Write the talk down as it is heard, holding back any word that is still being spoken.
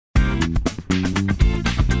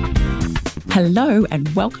Hello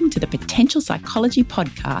and welcome to the Potential Psychology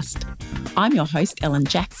Podcast. I'm your host, Ellen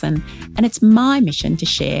Jackson, and it's my mission to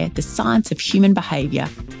share the science of human behaviour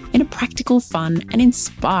in a practical, fun and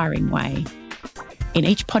inspiring way. In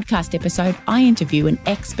each podcast episode, I interview an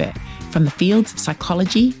expert from the fields of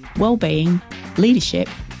psychology, well-being, leadership,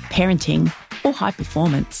 parenting or high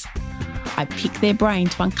performance. I pick their brain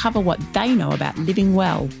to uncover what they know about living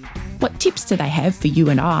well, what tips do they have for you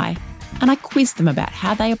and I quiz them about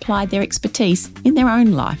how they applied their expertise in their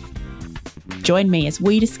own life. Join me as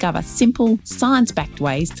we discover simple, science-backed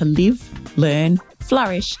ways to live, learn,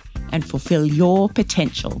 flourish, and fulfill your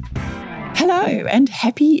potential. Hello and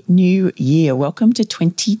Happy New Year. Welcome to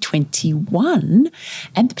 2021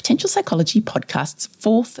 and the Potential Psychology Podcast's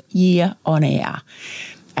 4th year on air.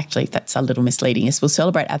 Actually, that's a little misleading. We'll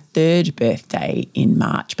celebrate our 3rd birthday in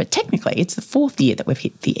March, but technically it's the 4th year that we've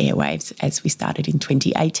hit the airwaves as we started in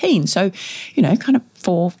 2018. So, kind of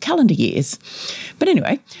 4 calendar years. But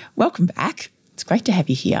anyway, welcome back. It's great to have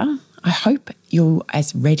you here. I hope you're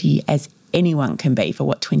as ready as anyone can be for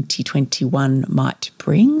what 2021 might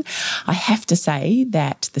bring. I have to say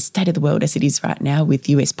that the state of the world as it is right now with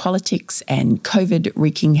US politics and COVID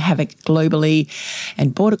wreaking havoc globally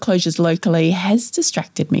and border closures locally has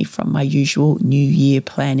distracted me from my usual New Year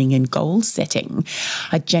planning and goal setting.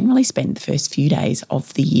 I generally spend the first few days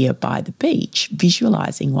of the year by the beach,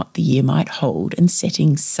 visualising what the year might hold and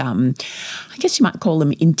setting some, I guess you might call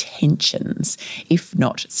them intentions, if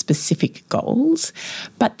not specific goals.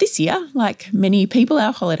 But this year, like many people,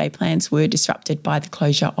 our holiday plans were disrupted by the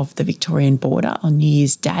closure of the Victorian border on New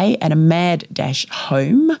Year's Day and a mad dash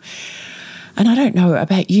home. And I don't know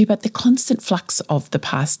about you, but the constant flux of the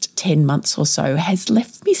past 10 months or so has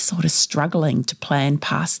left me sort of struggling to plan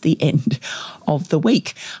past the end of the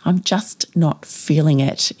week. I'm just not feeling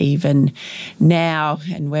it even now,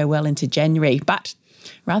 and we're well into January. But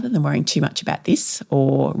rather than worrying too much about this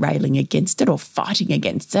or railing against it or fighting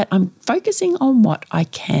against it, I'm focusing on what I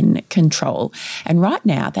can control. And right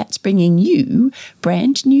now, that's bringing you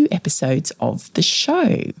brand new episodes of the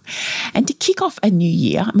show. And to kick off a new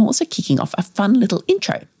year, I'm also kicking off a fun little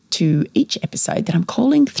intro to each episode that I'm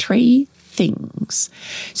calling 3 Things.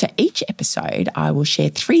 So each episode, I will share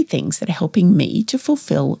 3 things that are helping me to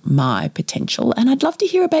fulfill my potential. And I'd love to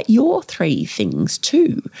hear about your 3 things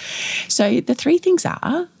too. So the 3 things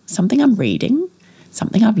are something I'm reading,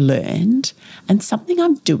 something I've learned, and something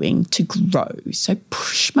I'm doing to grow. So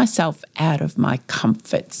push myself out of my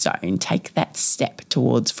comfort zone, take that step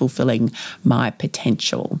towards fulfilling my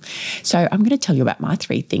potential. So I'm going to tell you about my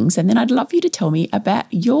 3 things, and then I'd love you to tell me about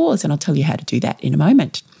yours, and I'll tell you how to do that in a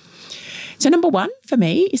moment. So number 1 for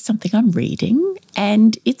me is something I'm reading,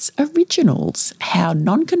 and it's Originals, How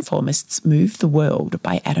Nonconformists Move the World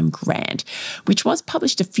by Adam Grant, which was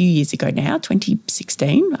published a few years ago now,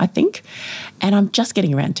 2016, I think, and I'm just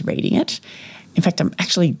getting around to reading it. In fact, I'm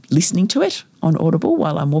actually listening to it on Audible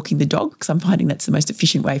while I'm walking the dog because I'm finding that's the most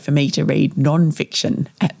efficient way for me to read non-fiction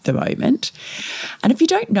at the moment. And if you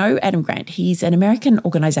don't know Adam Grant, he's an American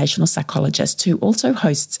organisational psychologist who also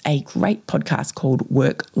hosts a great podcast called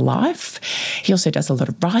Work Life. He also does a lot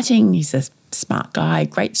of writing. He's a smart guy,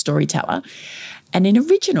 great storyteller. And in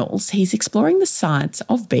Originals, he's exploring the science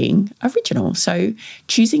of being original. So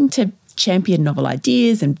choosing to champion novel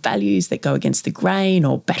ideas and values that go against the grain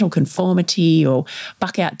or battle conformity or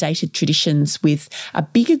buck outdated traditions with a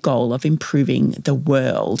bigger goal of improving the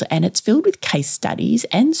world. And it's filled with case studies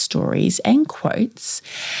and stories and quotes.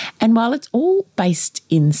 And while it's all based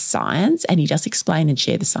in science, and he does explain and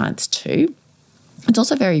share the science too, it's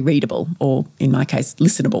also very readable, or in my case,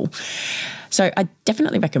 listenable. So I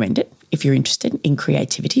definitely recommend it if you're interested in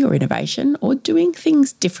creativity or innovation or doing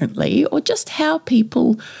things differently or just how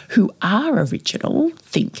people who are original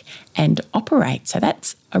think and operate. So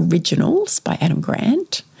that's Originals by Adam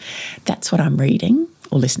Grant. That's what I'm reading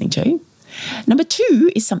or listening to. Number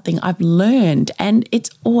 2 is something I've learned, and it's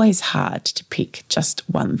always hard to pick just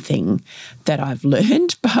one thing that I've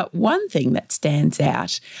learned, but one thing that stands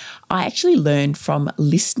out, I actually learned from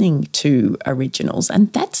listening to Originals,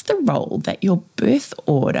 and that's the role that your birth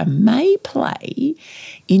order may play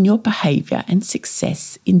in your behaviour and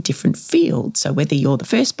success in different fields. So whether you're the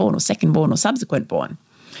firstborn or secondborn or subsequent born.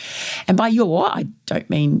 And by your, I don't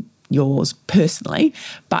mean yours personally,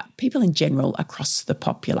 but people in general across the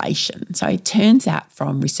population. So it turns out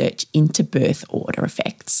from research into birth order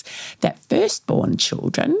effects that firstborn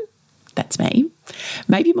children, that's me,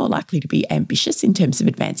 may be more likely to be ambitious in terms of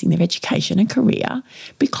advancing their education and career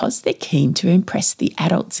because they're keen to impress the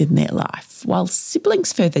adults in their life, while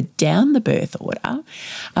siblings further down the birth order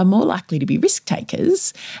are more likely to be risk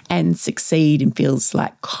takers and succeed in fields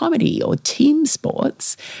like comedy or team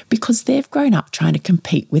sports because they've grown up trying to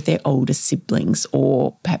compete with their older siblings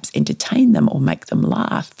or perhaps entertain them or make them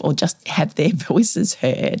laugh or just have their voices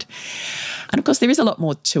heard. And of course, there is a lot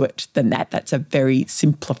more to it than that. That's a very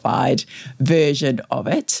simplified version of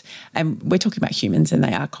it. And we're talking about humans and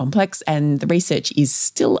they are complex, and the research is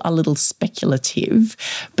still a little speculative.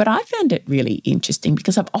 But I found it really interesting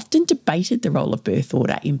because I've often debated the role of birth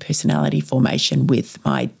order in personality formation with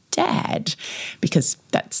my dad, because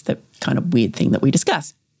that's the kind of weird thing that we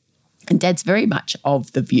discuss. And Dad's very much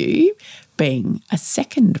of the view, being a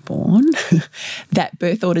second born, that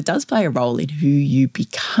birth order does play a role in who you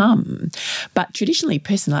become. But traditionally,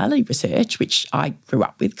 personality research, which I grew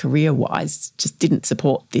up with career-wise, just didn't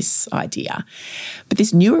support this idea. But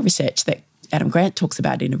this newer research that Adam Grant talks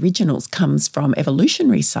about in Originals comes from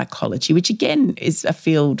evolutionary psychology, which again is a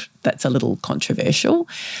field that's a little controversial,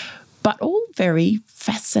 but all very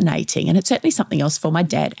fascinating. And it's certainly something else for my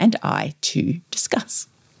dad and I to discuss.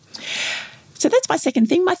 So that's my second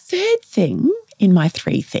thing. My third thing in my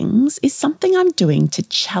three things is something I'm doing to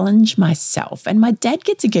challenge myself. And my dad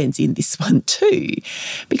gets a Guernsey in this one too,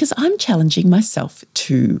 because I'm challenging myself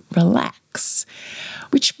to relax,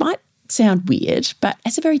 which might sound weird, but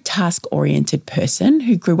as a very task-oriented person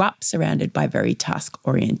who grew up surrounded by very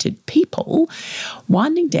task-oriented people,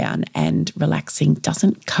 winding down and relaxing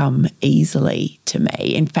doesn't come easily to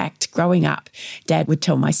me. In fact, growing up, Dad would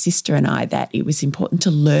tell my sister and I that it was important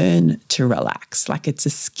to learn to relax, like it's a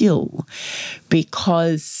skill,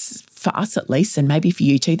 because for us at least, and maybe for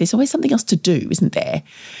you too, there's always something else to do, isn't there?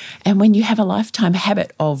 And when you have a lifetime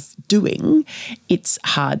habit of doing, it's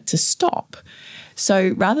hard to stop.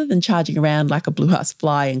 So rather than charging around like a blue-ass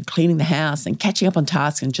fly and cleaning the house and catching up on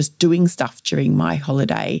tasks and just doing stuff during my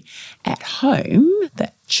holiday at home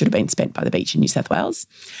that should have been spent by the beach in New South Wales,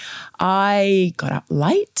 I got up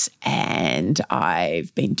late and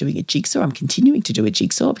I've been doing a jigsaw. I'm continuing to do a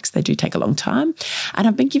jigsaw because they do take a long time. And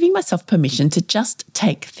I've been giving myself permission to just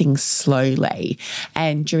take things slowly.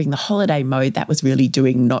 And during the holiday mode, that was really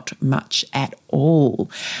doing not much at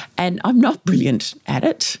all. And I'm not brilliant at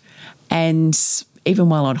it. And even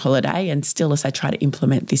while on holiday, and still as I try to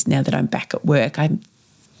implement this now that I'm back at work, I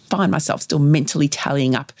find myself still mentally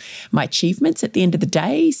tallying up my achievements at the end of the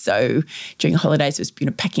day. So during the holidays, it was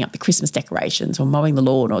packing up the Christmas decorations or mowing the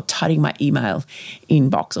lawn or tidying my email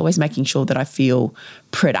inbox, always making sure that I feel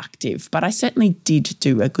productive. But I certainly did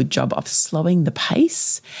do a good job of slowing the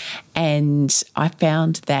pace, and I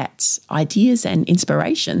found that ideas and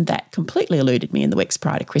inspiration that completely eluded me in the weeks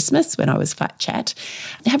prior to Christmas when I was flat chat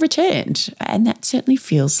have returned, and that certainly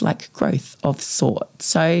feels like growth of sorts.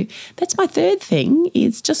 So that's my third thing,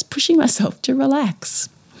 is just pushing myself to relax.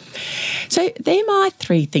 So they're my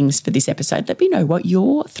three things for this episode. Let me know what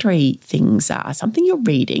your three things are. Something you're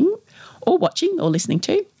reading or watching or listening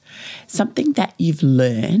to, something that you've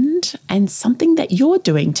learned, and something that you're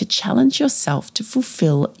doing to challenge yourself to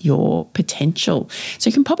fulfill your potential. So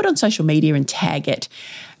you can pop it on social media and tag it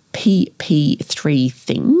PP3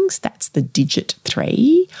 things, that's the digit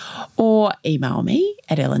 3, or email me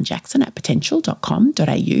at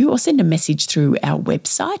ellenjackson@potential.com.au, or send a message through our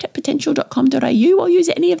website at potential.com.au, or use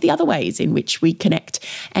any of the other ways in which we connect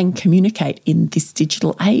and communicate in this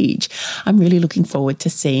digital age. I'm really looking forward to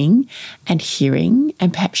seeing and hearing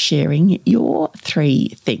and perhaps sharing your three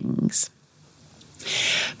things.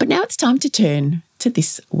 But now it's time to turn to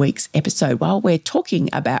this week's episode. While we're talking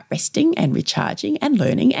about resting and recharging and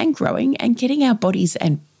learning and growing and getting our bodies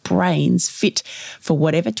and brains fit for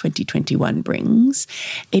whatever 2021 brings,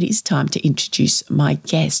 it is time to introduce my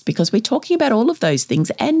guest, because we're talking about all of those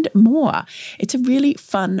things and more. It's a really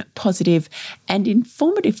fun, positive and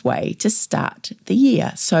informative way to start the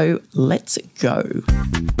year. So let's go.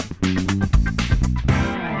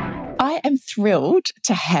 I am thrilled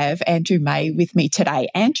to have Andrew May with me today.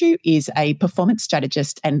 Andrew is a performance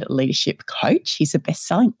strategist and leadership coach. He's a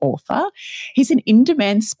best-selling author. He's an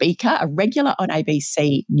in-demand speaker, a regular on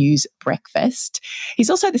ABC News Breakfast. He's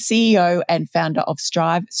also the CEO and founder of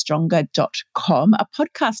StriveStronger.com, a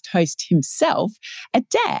podcast host himself, a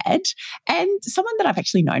dad, and someone that I've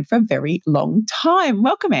actually known for a very long time.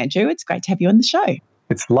 Welcome, Andrew. It's great to have you on the show.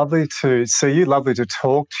 It's lovely to see you, lovely to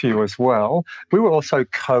talk to you as well. We were also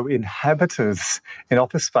co-inhabitors in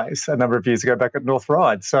office space a number of years ago back at North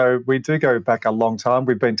Ryde. So we do go back a long time.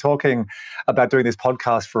 We've been talking about doing this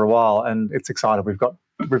podcast for a while, and it's exciting. We've got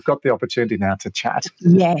we've got the opportunity now to chat.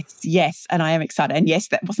 Yes. And I am excited. And yes,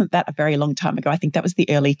 that wasn't that a very long time ago. I think that was the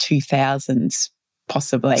early 2000s,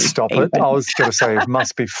 possibly. Stop it. I was going to say it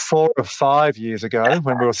must be 4 or 5 years ago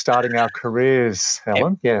when we were starting our careers,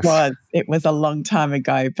 Ellen. It was a long time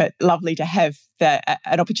ago, but lovely to have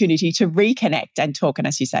an opportunity to reconnect and talk. And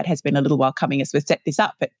as you said, it has been a little while coming as we've set this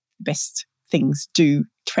up, but best things do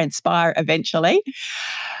transpire eventually.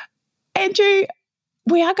 Andrew,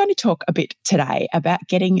 we are going to talk a bit today about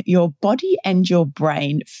getting your body and your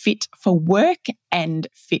brain fit for work and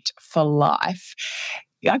fit for life.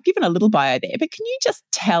 I've given a little bio there, but can you just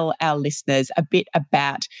tell our listeners a bit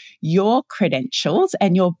about your credentials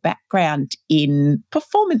and your background in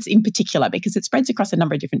performance in particular, because it spreads across a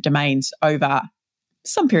number of different domains over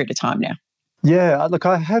some period of time now? Yeah, look,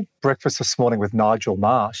 I had breakfast this morning with Nigel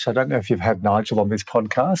Marsh. I don't know if you've had Nigel on this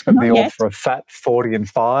podcast, but the author of Fat, 40 and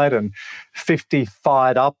Fired and 50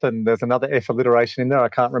 Fired Up, and there's another F alliteration in there, I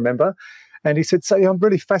can't remember. And he said, I'm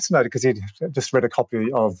really fascinated because he'd just read a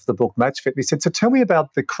copy of the book Match Fit. He said, so tell me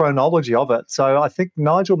about the chronology of it. So I think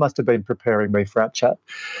Nigel must have been preparing me for our chat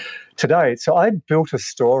today. So I built a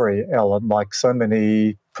story, Ellen, like so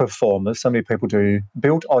many performers, so many people do,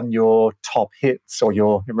 built on your top hits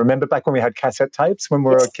or remember back when we had cassette tapes when we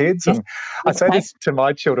were kids? And I say this to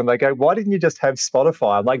my children, they go, why didn't you just have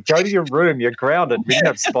Spotify? I'm like, go to your room, you're grounded. We didn't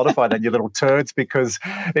have Spotify then, you little turds, because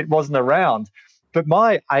it wasn't around. But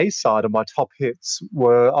my A side of my top hits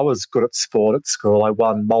were, I was good at sport at school. I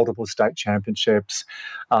won multiple state championships.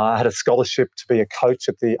 I had a scholarship to be a coach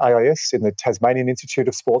at the AIS in the Tasmanian Institute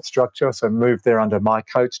of Sports Structure. So I moved there under my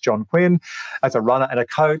coach, John Quinn, as a runner and a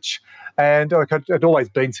coach. And I'd always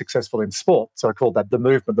been successful in sport. So I called that the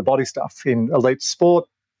movement, the body stuff. In elite sport,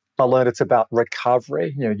 I learned it's about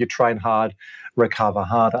recovery. You train hard, recover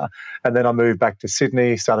harder. And then I moved back to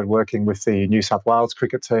Sydney, started working with the New South Wales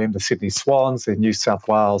cricket team, the Sydney Swans, the New South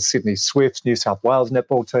Wales Sydney Swifts, New South Wales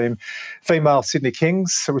netball team, female Sydney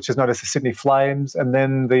Kings, which is known as the Sydney Flames. And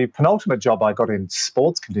then the penultimate job I got in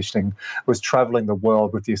sports conditioning was travelling the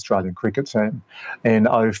world with the Australian cricket team in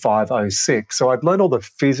 05, 06. So I'd learned all the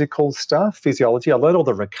physical stuff, physiology. I learned all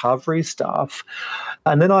the recovery stuff.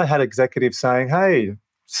 And then I had executives saying, hey,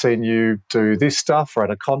 seen you do this stuff or at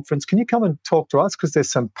a conference. Can you come and talk to us? Because there's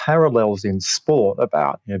some parallels in sport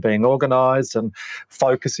about being organised and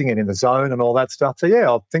focusing and in the zone and all that stuff. So,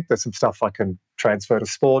 I think there's some stuff I can transfer to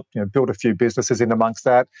sport, build a few businesses in amongst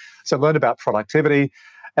that. So I learned about productivity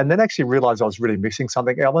and then actually realised I was really missing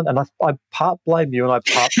something, Ellen. And I part blame you and I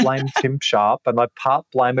part blame Tim Sharp and I part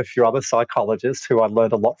blame a few other psychologists who I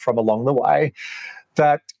learned a lot from along the way,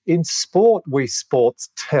 that in sport, we sports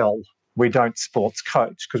tell. We don't sports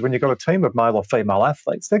coach, because when you've got a team of male or female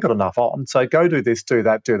athletes, they've got enough on. So go do this, do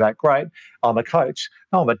that, great. I'm a coach.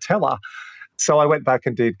 No, I'm a teller. So I went back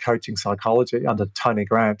and did coaching psychology under Tony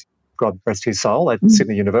Grant, God rest his soul, at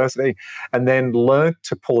Sydney University, and then learnt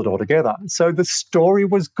to pull it all together. So the story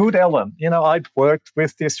was good, Ellen. I'd worked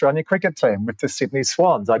with the Australian cricket team, with the Sydney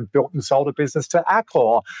Swans. I'd built and sold a business to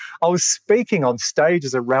Accor. I was speaking on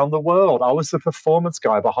stages around the world. I was the performance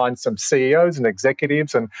guy behind some CEOs and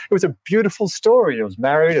executives, and it was a beautiful story. I was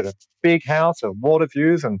married at a big house, a water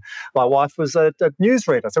views, and my wife was a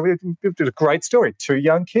newsreader. So we did a great story, 2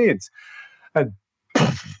 young kids. And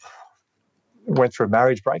went through a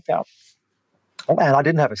marriage breakdown. And I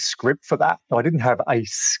didn't have a script for that. I didn't have a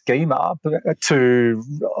schema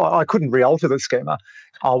I couldn't re-alter the schema.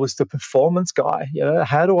 I was the performance guy.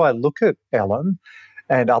 How do I look at Ellen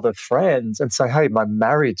and other friends and say, hey, my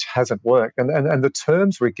marriage hasn't worked? And the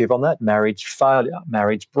terms we give on that: marriage failure,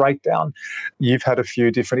 marriage breakdown. You've had a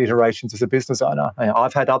few different iterations as a business owner.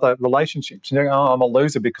 I've had other relationships. I'm a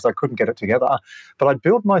loser because I couldn't get it together. But I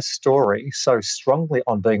built my story so strongly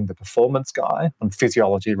on being the performance guy, on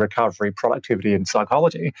physiology, recovery, productivity, and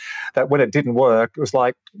psychology, that when it didn't work, it was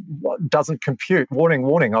like, doesn't compute. Warning,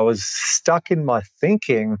 warning. I was stuck in my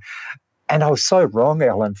thinking. And I was so wrong,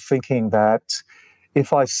 Ellen, thinking that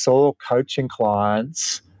if I saw coaching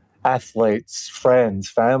clients, athletes, friends,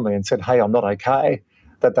 family, and said, hey, I'm not okay,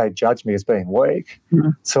 that they'd judge me as being weak.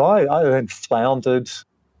 Mm-hmm. So I then floundered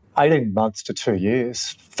 18 months to 2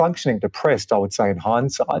 years, functioning depressed, I would say, in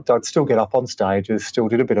hindsight. I'd still get up on stages, still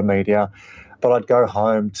did a bit of media, but I'd go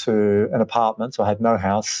home to an apartment. So I had no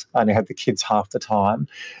house. I only had the kids half the time.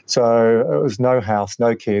 So it was no house,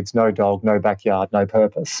 no kids, no dog, no backyard, no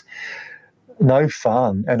purpose, no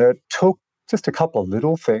fun. And it took just a couple of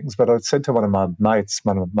little things, but I said to one of my mates,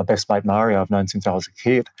 my best mate, Mario, I've known since I was a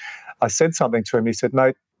kid, I said something to him. He said,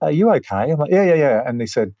 mate, are you okay? I'm like, yeah. And he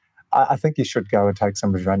said, I think you should go and take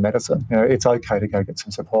some of your own medicine. It's okay to go get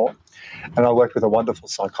some support. And I worked with a wonderful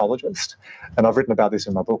psychologist, and I've written about this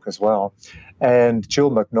in my book as well. And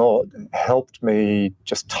Jill McNaught helped me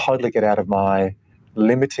just totally get out of my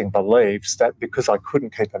limiting beliefs that because I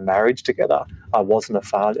couldn't keep a marriage together, I wasn't a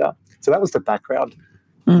failure. So that was the background.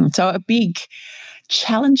 So a big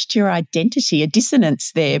challenge to your identity, a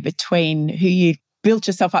dissonance there between who you built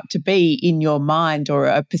yourself up to be in your mind, or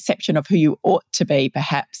a perception of who you ought to be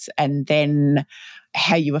perhaps, and then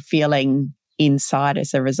how you were feeling inside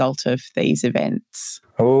as a result of these events.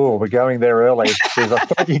 Oh, we're going there early because I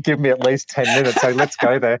thought you'd give me at least 10 minutes, so let's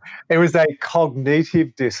go there. It was a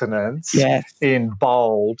cognitive dissonance in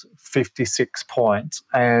bold 56 points,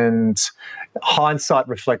 and hindsight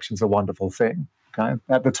reflection's a wonderful thing. Okay.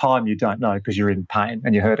 At the time, you don't know because you're in pain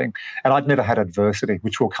and you're hurting. And I'd never had adversity,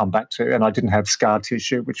 which we'll come back to, and I didn't have scar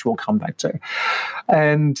tissue, which we'll come back to.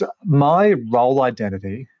 And my role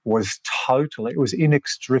identity was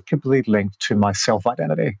inextricably linked to my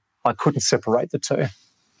self-identity. I couldn't separate the two.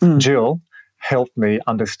 Jill helped me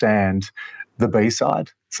understand the B side.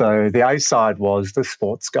 So the A side was the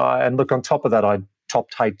sports guy. And look, on top of that, I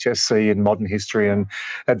topped HSC in modern history and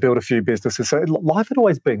had built a few businesses. So life had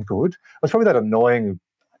always been good. I was probably that annoying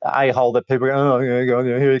a-hole that people go,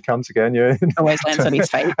 here he comes again. Yeah. Always lands on his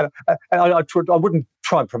feet. I wouldn't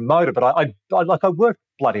try and promote it, but I worked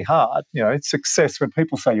bloody hard. It's success. When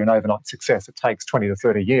people say you're an overnight success, it takes 20 to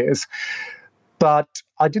 30 years. But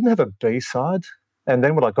I didn't have a B side. And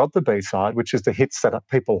then when I got the B side, which is the hits that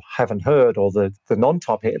people haven't heard, or the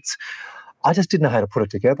non-top hits, I just didn't know how to put it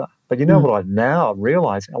together. But you know what I now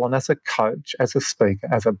realise, Ellen, as a coach, as a speaker,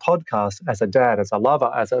 as a podcast, as a dad, as a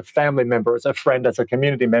lover, as a family member, as a friend, as a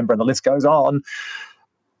community member, and the list goes on,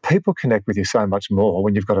 people connect with you so much more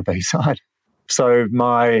when you've got a B-side. So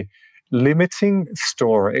my limiting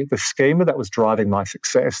story, the schema that was driving my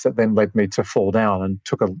success that then led me to fall down and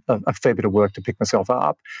took a fair bit of work to pick myself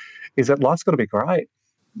up, is that life's got to be great.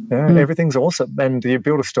 Everything's awesome. And you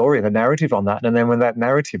build a story and a narrative on that. And then when that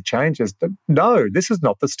narrative changes, no, this is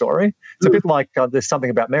not the story. It's a bit like there's something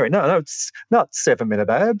about Mary. No, it's not 7-minute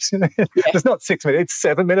abs. It's not 6 minutes, it's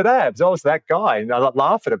 7-minute abs. I was that guy. And I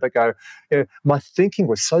laugh at it, but go, my thinking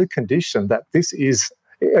was so conditioned that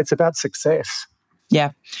it's about success.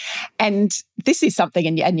 Yeah. And this is something,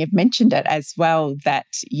 and you've mentioned it as well, that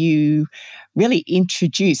you really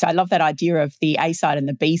introduce. I love that idea of the A side and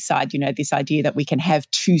the B side, this idea that we can have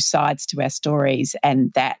two sides to our stories,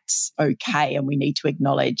 and that's okay. And we need to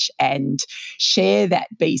acknowledge and share that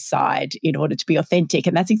B side in order to be authentic.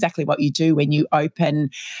 And that's exactly what you do when you open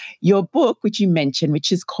your book, which you mentioned,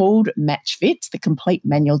 which is called Match Fit, the complete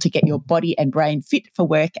manual to get your body and brain fit for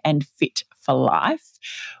work and fit for life.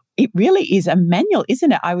 It really is a manual,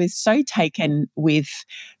 isn't it? I was so taken with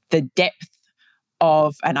the depth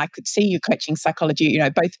of, and I could see you coaching psychology,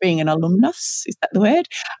 both being an alumnus, is that the word,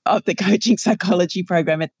 of the coaching psychology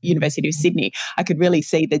program at the University of Sydney. I could really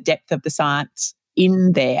see the depth of the science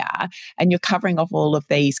in there, and you're covering off all of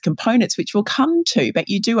these components, which we'll come to, but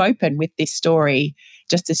you do open with this story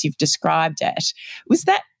just as you've described it. Was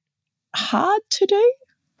that hard to do?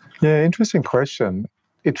 Yeah, interesting question.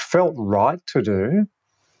 It felt right to do.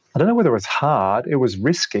 I don't know whether it was hard. It was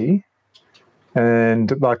risky.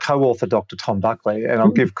 And my co-author, Dr. Tom Buckley, and I'll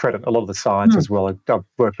give credit a lot of the science as well. I've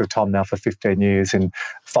worked with Tom now for 15 years in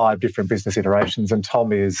 5 different business iterations, and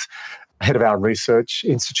Tom is head of our research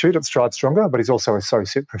institute at Stride Stronger, but he's also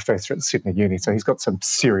associate professor at Sydney Uni, so he's got some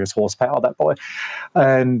serious horsepower, that boy.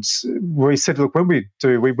 And we said, look, when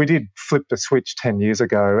we did flip the switch 10 years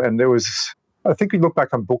ago, and there was, I think we look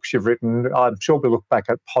back on books you've written. I'm sure we'll look back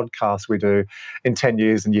at podcasts we do in 10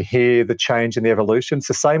 years and you hear the change and the evolution. It's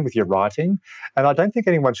the same with your writing. And I don't think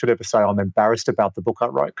anyone should ever say, I'm embarrassed about the book I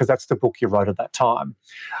wrote, because that's the book you wrote at that time.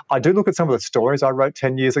 I do look at some of the stories I wrote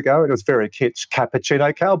 10 years ago. It was very kitsch.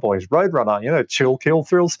 Cappuccino Cowboys, Roadrunner, chill, kill,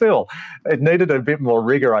 thrill, spill. It needed a bit more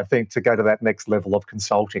rigor, I think, to go to that next level of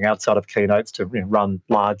consulting outside of keynotes to run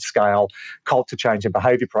large-scale culture change and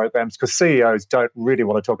behaviour programs, because CEOs don't really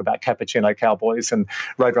want to talk about Cappuccino Cowboys and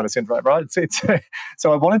Roadrunner syndrome, right?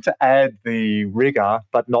 So I wanted to add the rigour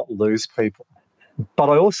but not lose people. But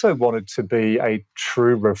I also wanted to be a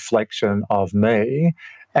true reflection of me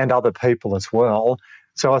and other people as well.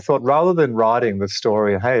 So I thought, rather than writing the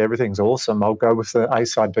story, hey, everything's awesome, I'll go with the A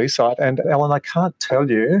side, B side. And Ellen, I can't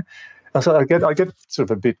tell you. So I get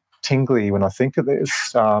sort of a bit tingly when I think of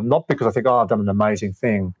this, not because I think, I've done an amazing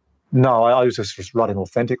thing. No, I was just writing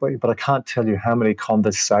authentically, but I can't tell you how many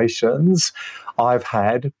conversations I've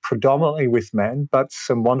had, predominantly with men, but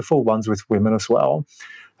some wonderful ones with women as well,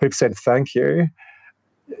 who've said, thank you,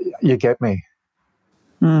 you get me.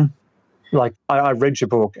 Like I read your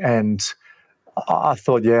book and I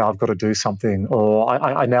thought, yeah, I've got to do something, or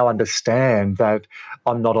I now understand that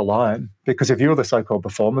I'm not alone. Because if you were the so-called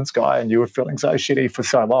performance guy and you were feeling so shitty for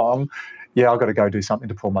so long, yeah, I've got to go do something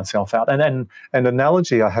to pull myself out. And an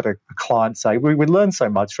analogy, I had a client say, we learn so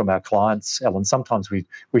much from our clients, Ellen. Sometimes we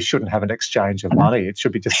shouldn't have an exchange of money. It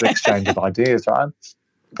should be just an exchange of ideas, right?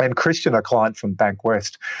 And Christian, a client from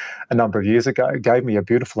Bankwest a number of years ago, gave me a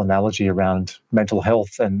beautiful analogy around mental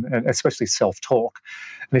health and especially self-talk.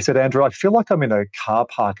 And he said, Andrew, I feel like I'm in a car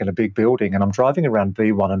park in a big building and I'm driving around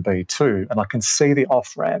B1 and B2 and I can see the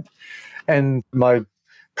off-ramp. And my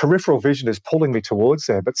peripheral vision is pulling me towards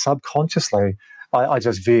there, but subconsciously I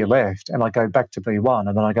just veer left and I go back to B1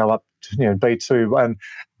 and then I go up to B2. And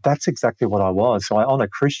that's exactly what I was. So on a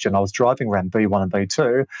Christian, I was driving around B1 and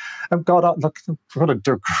B2. And God, I've got a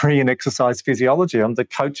degree in exercise physiology. I'm the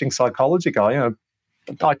coaching psychology guy.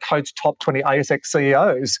 I coach top 20 ASX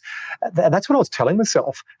CEOs. And that's what I was telling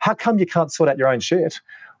myself. How come you can't sort out your own shit?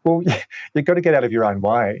 Well, you've got to get out of your own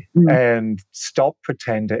way and stop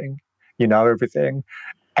pretending you know everything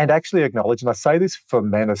and actually acknowledge, and I say this for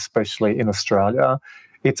men especially in Australia,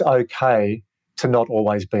 it's okay to not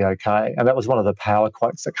always be okay. And that was one of the power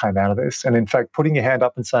quotes that came out of this. And in fact, putting your hand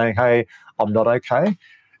up and saying, hey, I'm not okay,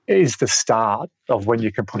 is the start of when you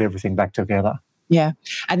can put everything back together. Yeah.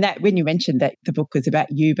 And that when you mentioned that the book was about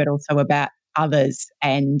you, but also about others,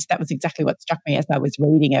 and that was exactly what struck me as I was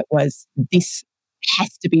reading it, was this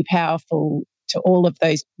has to be powerful to all of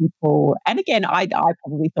those people. And again, I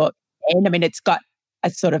probably thought, and I mean, it's got a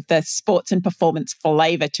sort of the sports and performance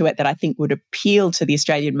flavour to it that I think would appeal to the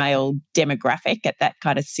Australian male demographic at that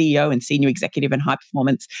kind of CEO and senior executive and high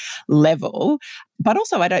performance level. But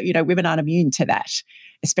also, women aren't immune to that,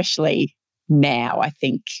 especially now. I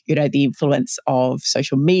think, the influence of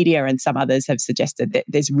social media, and some others have suggested that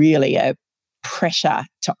there's really a pressure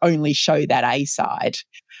to only show that A side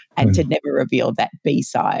and to never reveal that B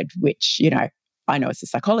side, which, I know as a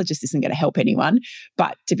psychologist isn't going to help anyone,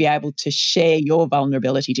 but to be able to share your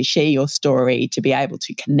vulnerability, to share your story, to be able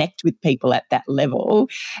to connect with people at that level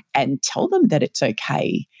and tell them that it's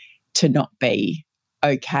okay to not be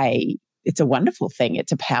okay. It's a wonderful thing.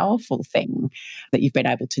 It's a powerful thing that you've been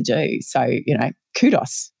able to do. So,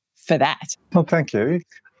 kudos for that. Well, thank you.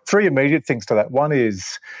 3 immediate things to that. One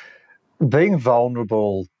is being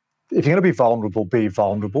vulnerable. If you're going to be vulnerable,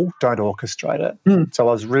 don't orchestrate it. So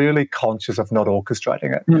I was really conscious of not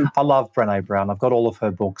orchestrating it. I love Brené Brown. I've got all of her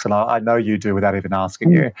books, and I know you do without even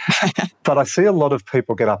asking you. But I see a lot of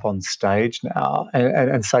people get up on stage now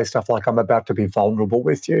and say stuff like, I'm about to be vulnerable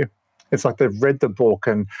with you. It's like they've read the book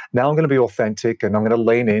and now I'm going to be authentic and I'm going to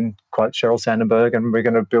lean in, quote Sheryl Sandberg, and we're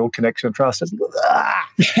going to build connection and trust.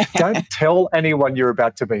 Don't tell anyone you're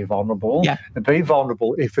about to be vulnerable. Yeah. Be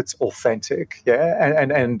vulnerable if it's authentic,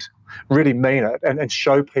 and really mean it and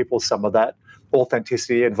show people some of that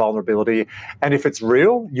authenticity and vulnerability. And if it's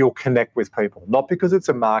real, you'll connect with people. Not because it's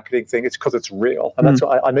a marketing thing, it's because it's real. And that's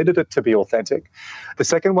why I needed it to be authentic. The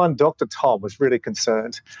second one, Dr. Tom was really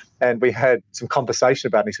concerned. And we had some conversation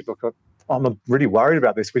about it. He said, look, I'm really worried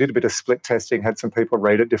about this. We did a bit of split testing, had some people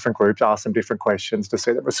read it, different groups, asked them different questions to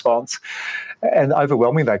see the response. And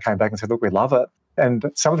overwhelmingly, they came back and said, look, we love it. And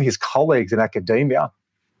some of his colleagues in academia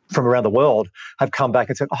from around the world have come back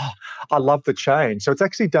and said, oh, I love the change. So it's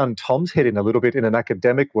actually done Tom's head in a little bit in an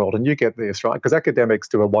academic world. And you get this, right? Because academics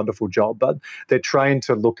do a wonderful job, but they're trained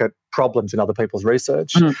to look at problems in other people's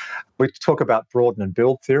research. We talk about broaden and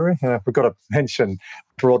build theory. We've got to mention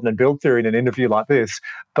broaden and build theory in an interview like this.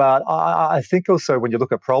 But I think also when you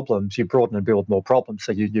look at problems, you broaden and build more problems.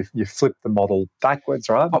 So you flip the model backwards,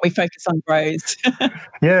 right? What we focus on grows.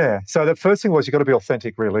 Yeah. So the first thing was you've got to be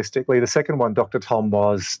authentic realistically. The second one, Dr. Tom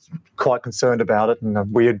was quite concerned about it.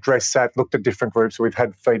 And we addressed that, looked at different groups. We've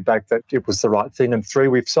had feedback that it was the right thing. And 3,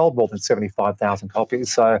 we've sold more than 75,000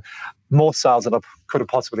 copies. So more sales than I could have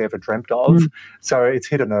possibly ever dreamt of. So it's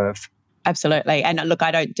hit a nerve. Absolutely. And look,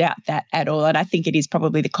 I don't doubt that at all. And I think it is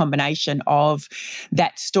probably the combination of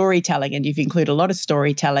that storytelling, and you've included a lot of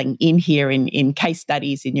storytelling in here in case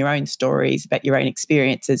studies, in your own stories about your own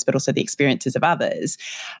experiences, but also the experiences of others,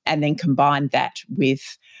 and then combine that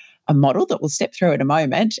with a model that we'll step through in a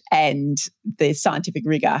moment and the scientific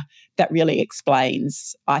rigor that really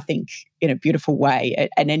explains, I think, in a beautiful way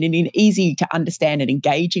and in an easy to understand and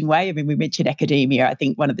engaging way. I mean, we mentioned academia. I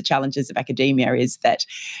think one of the challenges of academia is that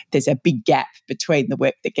there's a big gap between the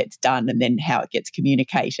work that gets done and then how it gets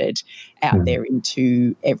communicated out there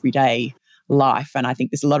into everyday life. And I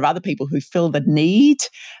think there's a lot of other people who feel the need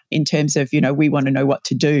in terms of, we want to know what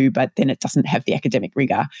to do, but then it doesn't have the academic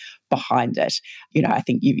rigor behind it. I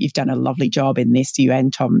think you've done a lovely job in this, you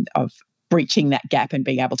and Tom, of breaching that gap and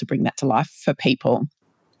being able to bring that to life for people.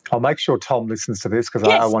 I'll make sure Tom listens to this because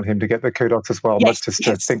I want him to get the kudos as well. Not just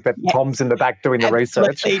to think that Tom's in the back doing the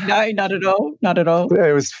research. No, not at all. Not at all.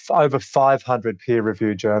 There was over 500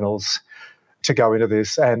 peer-reviewed journals to go into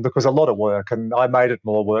this, and because a lot of work, and I made it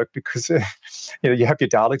more work because you have your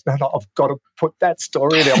darlings. Man, I've got to put that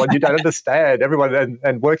story in there, and you don't understand everyone.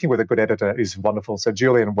 And working with a good editor is wonderful. So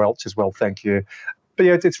Julian Welch as well, thank you. But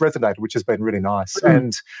yeah, it's resonated, which has been really nice.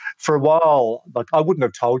 And for a while, like I wouldn't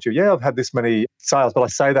have told you, I've had this many sales, but I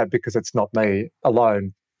say that because it's not me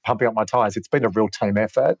alone pumping up my tires. It's been a real team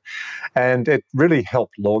effort. And it really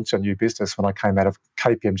helped launch a new business when I came out of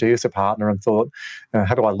KPMG as a partner and thought,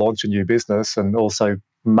 how do I launch a new business and also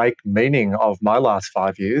make meaning of my last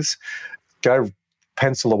 5 years? Go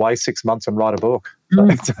pencil away 6 months and write a book.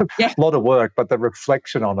 It's a lot of work, but the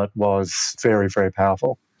reflection on it was very, very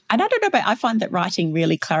powerful. And I don't know, but I find that writing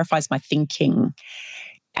really clarifies my thinking,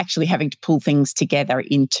 actually having to pull things together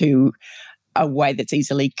into a way that's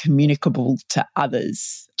easily communicable to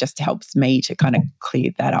others just helps me to kind of clear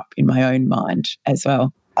that up in my own mind as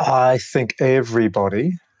well. I think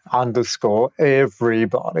everybody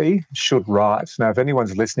should write. Now, if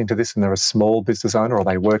anyone's listening to this and they're a small business owner or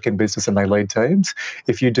they work in business and they lead teams,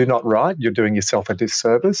 if you do not write, you're doing yourself a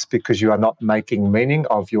disservice because you are not making meaning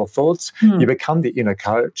of your thoughts. You become the inner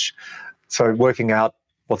coach. So working out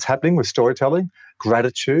what's happening with storytelling,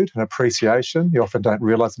 gratitude and appreciation, you often don't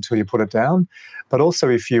realize until you put it down. But also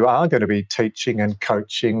if you are going to be teaching and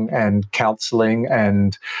coaching and counseling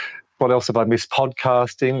and what else have I missed?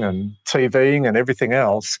 Podcasting and TVing and everything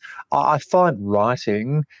else. I find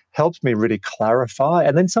writing helps me really clarify.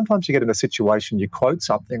 And then sometimes you get in a situation, you quote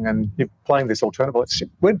something and you're playing this alternative.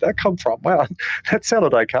 Where did that come from? Wow, that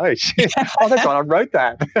sounded okay. Oh, that's right, I wrote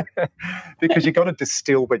that. Because you've got to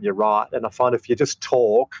distill when you write. And I find if you just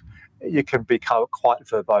talk, you can become quite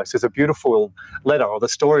verbose. There's a beautiful letter, or the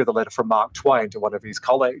story of the letter from Mark Twain to one of his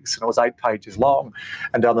colleagues, and it was 8 pages long.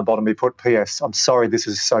 And down the bottom he put, P.S., I'm sorry this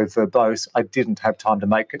is so verbose. I didn't have time to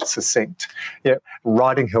make it succinct. Yeah,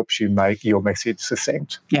 writing helps you make your message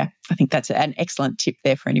succinct. Yeah, I think that's an excellent tip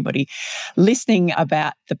there for anybody listening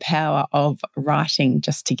about the power of writing,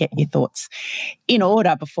 just to get your thoughts in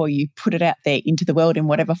order before you put it out there into the world in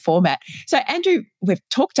whatever format. So, Andrew, we've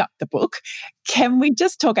talked up the book. Can we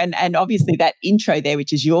just talk, and obviously that intro there,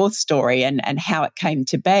 which is your story and how it came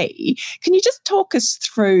to be, can you just talk us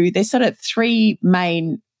through, there's sort of 3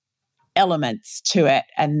 main elements to it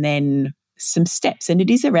and then some steps, and it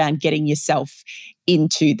is around getting yourself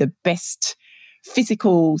into the best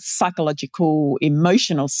physical, psychological,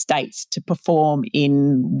 emotional state to perform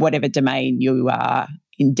in whatever domain you are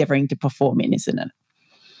endeavouring to perform in, isn't it?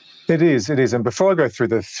 It is. And before I go through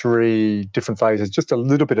the 3 different phases, just a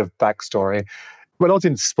little bit of backstory. When I was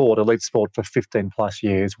in sport, elite sport, for 15 plus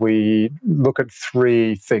years, we look at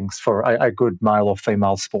 3 things for a good male or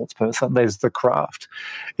female sports person. There's the craft.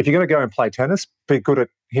 If you're going to go and play tennis, be good at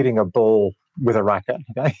hitting a ball with a racket.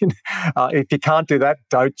 Okay? If you can't do that,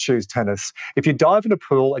 don't choose tennis. If you dive in a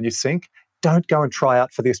pool and you sink, don't go and try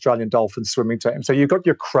out for the Australian Dolphins swimming team. So you've got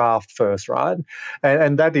your craft first, right?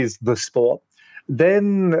 And that is the sport.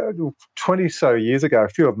 Then 20 so years ago, a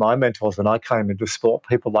few of my mentors when I came into sport,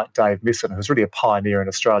 people like Dave Misson, who's really a pioneer in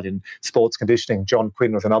Australian sports conditioning, John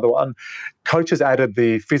Quinn was another one, coaches added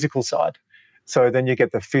the physical side. So then you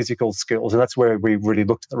get the physical skills, and that's where we really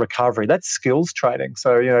looked at the recovery. That's skills training.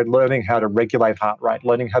 So, learning how to regulate heart rate,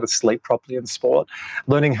 learning how to sleep properly in sport,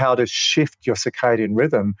 learning how to shift your circadian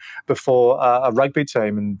rhythm before a rugby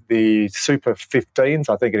team in the Super 15s,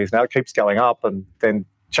 I think it is now, it keeps going up and then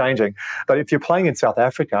changing. But if you're playing in South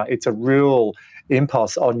Africa, it's a real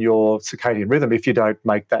impulse on your circadian rhythm if you don't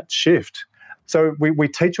make that shift. So we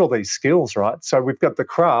teach all these skills, right? So we've got the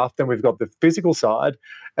craft, then we've got the physical side,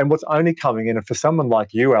 and what's only coming in, and for someone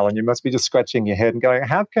like you, Alan, you must be just scratching your head and going,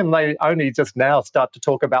 how can they only just now start to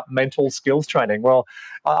talk about mental skills training? Well,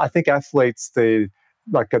 I think athletes, the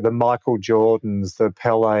Michael Jordans, the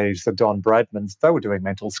Pelés, the Don Bradmans, they were doing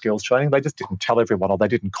mental skills training. They just didn't tell everyone, or they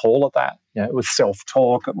didn't call it that. It was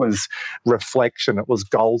self-talk, it was reflection, it was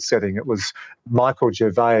goal setting. It was Michael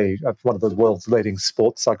Gervais, one of the world's leading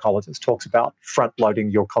sports psychologists, talks about front-loading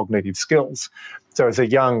your cognitive skills. So as a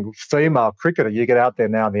young female cricketer, you get out there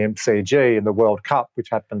now in the MCG in the World Cup, which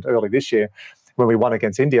happened early this year, when we won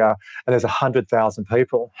against India, and there's 100,000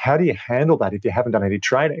 people. How do you handle that if you haven't done any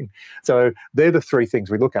training? So they're the 3 things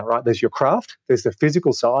we look at, right? There's your craft, there's the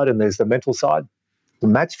physical side, and there's the mental side. The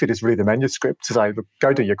match fit is really the manuscript to say, look,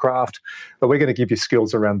 go do your craft, but we're going to give you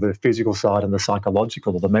skills around the physical side and the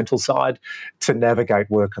psychological or the mental side to navigate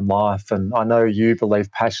work and life. And I know you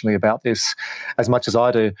believe passionately about this as much as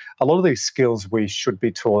I do. A lot of these skills we should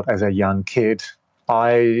be taught as a young kid.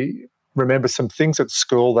 I remember some things at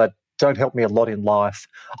school that don't help me a lot in life.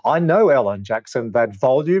 I know, Ellen Jackson, that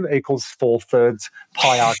volume equals 4/3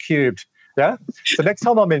 pi r cubed. Yeah. So next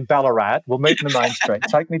time I'm in Ballarat, we'll meet in the main street.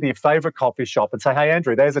 Take me to your favourite coffee shop and say, hey,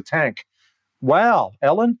 Andrew, there's a tank. Wow,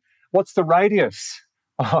 Ellen, what's the radius?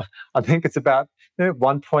 Oh, I think it's about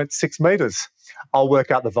 1.6 metres. I'll work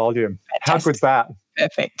out the volume. Fantastic. How good's that?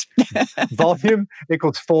 Perfect. Volume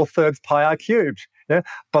equals 4/3 pi r cubed. Yeah.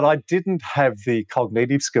 But I didn't have the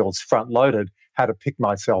cognitive skills front loaded, how to pick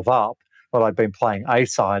myself up. But I'd been playing A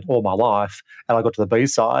side all my life, and I got to the B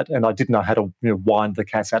side, and I didn't know how to wind the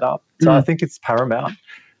cassette up. So I think it's paramount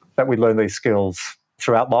that we learn these skills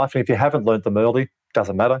throughout life. And if you haven't learned them early,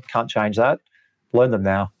 doesn't matter, can't change that. Learn them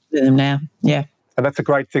now. Learn them now, yeah. And that's a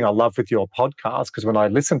great thing I love with your podcast, because when I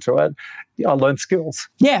listen to it, I learn skills.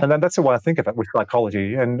 Yeah. And then that's the way I think of it with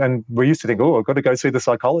psychology. And we used to think, oh, I've got to go see the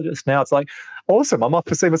psychologist. Now it's like, awesome, I'm off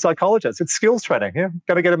to see the psychologist. It's skills training. Yeah,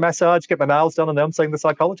 got to get a massage, get my nails done, and then I'm seeing the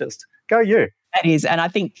psychologist. Go you. That is. And I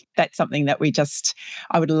think that's something that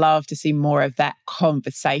I would love to see more of that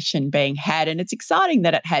conversation being had. And it's exciting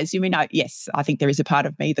that it has. Yes, I think there is a part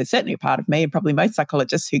of me, there's certainly a part of me, and probably most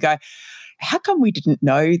psychologists who go, how come we didn't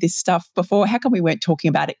know this stuff before? How come we weren't talking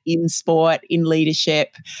about it in sport, in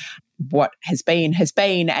leadership? What has been,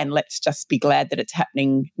 and let's just be glad that it's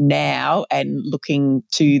happening now and looking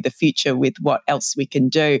to the future with what else we can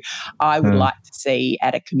do. I would like to see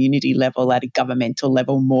at a community level, at a governmental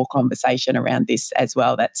level, more conversation around this as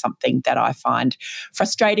well. That's something that I find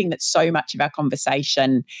frustrating, that so much of our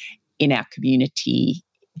conversation in our community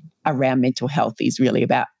around mental health is really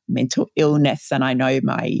about mental illness. And I know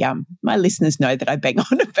my listeners know that I bang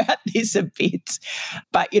on about this a bit,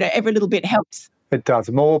 but every little bit helps. It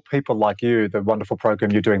does. More people like you, the wonderful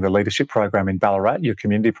program you're doing, the leadership program in Ballarat, your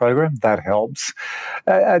community program, that helps.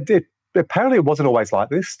 Apparently it wasn't always like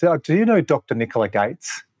this. Do you know Dr. Nicola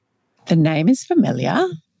Gates? The name is familiar.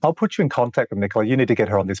 I'll put you in contact with Nicola. You need to get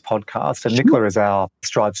her on this podcast. And Nicola is our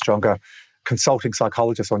Strive Stronger consulting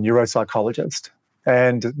psychologist or neuropsychologist.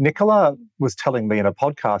 And Nicola was telling me in a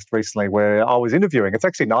podcast recently where I was interviewing. It's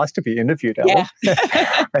actually nice to be interviewed, Ellen. Yeah.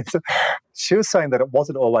 So she was saying that it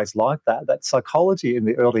wasn't always like that psychology in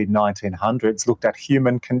the early 1900s looked at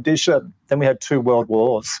human condition. Then we had 2 world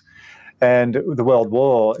wars. And the World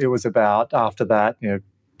War, it was about, after that,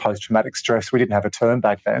 post-traumatic stress. We didn't have a term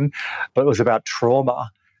back then, but it was about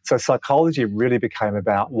trauma. So psychology really became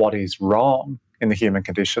about what is wrong in the human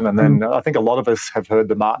condition. And then I think a lot of us have heard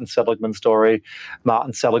the Martin Seligman story.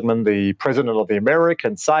 Martin Seligman, the president of the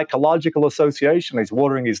American Psychological Association, he's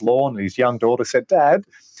watering his lawn, and his young daughter said, Dad,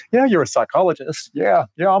 you're a psychologist. Yeah,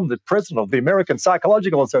 I'm the president of the American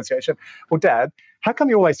Psychological Association. Well, Dad, how come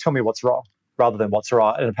you always tell me what's wrong rather than what's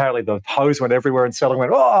right? And apparently the hose went everywhere, and Seligman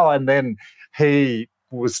went, oh, and then he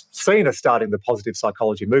was seen as starting the positive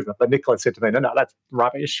psychology movement. But Nicola said to me, no, that's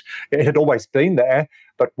rubbish. It had always been there,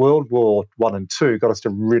 but World War I and II got us to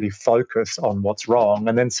really focus on what's wrong.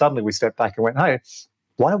 And then suddenly we stepped back and went, hey,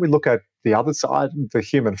 why don't we look at the other side, the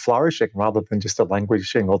human flourishing, rather than just the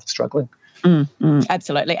languishing or the struggling?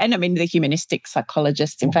 Absolutely. And I mean, the humanistic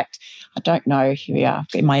psychologists, in fact, I don't know, here we are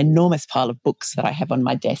in my enormous pile of books that I have on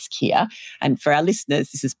my desk here. And for our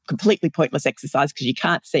listeners, this is completely pointless exercise because you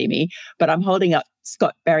can't see me, but I'm holding up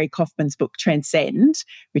Scott Barry Kaufman's book, Transcend,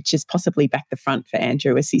 which is possibly back the front for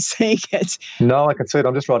Andrew as he's seeing it. No, I can see it.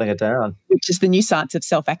 I'm just writing it down. Which is the new science of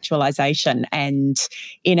self-actualization. And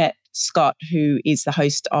in it, Scott, who is the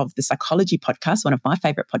host of the Psychology podcast, one of my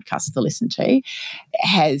favourite podcasts to listen to,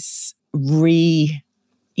 has re-examined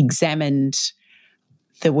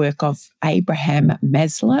the work of Abraham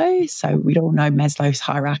Maslow. So we all know Maslow's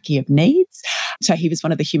hierarchy of needs. So he was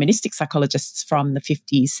one of the humanistic psychologists from the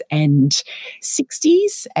 50s and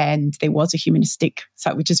 60s. And there was a humanistic,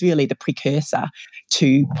 which is really the precursor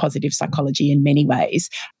to positive psychology in many ways,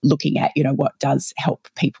 looking at, what does help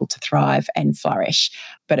people to thrive and flourish.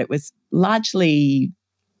 But it was largely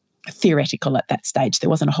theoretical at that stage. There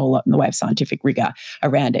wasn't a whole lot in the way of scientific rigor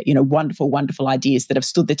around it. Wonderful, wonderful ideas that have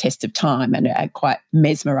stood the test of time and are quite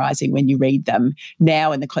mesmerizing when you read them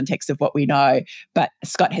now in the context of what we know. But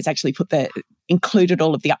Scott has actually included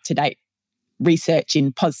all of the up-to-date research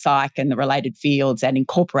in pos psych and the related fields and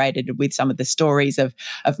incorporated it with some of the stories of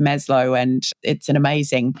Maslow, and it's an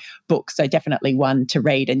amazing book. So definitely one to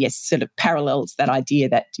read, and yes, sort of parallels that idea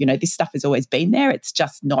that, this stuff has always been there. It's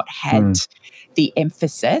just not had the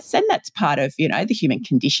emphasis, and that's part of, the human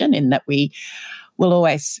condition in that we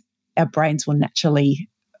our brains will naturally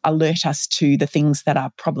alert us to the things that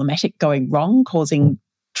are problematic, going wrong, causing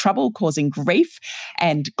trouble, causing grief,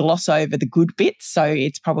 and gloss over the good bits. So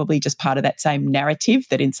it's probably just part of that same narrative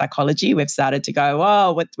that in psychology we've started to go,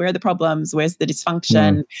 where are the problems? Where's the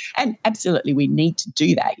dysfunction? And absolutely, we need to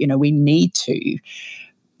do that. We need to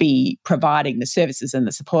be providing the services and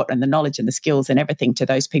the support and the knowledge and the skills and everything to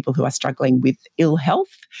those people who are struggling with ill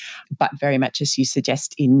health. But very much as you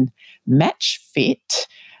suggest in Match Fit,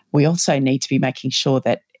 we also need to be making sure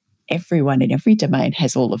that everyone in every domain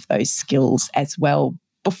has all of those skills as well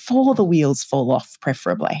before the wheels fall off,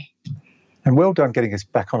 preferably. And well done getting us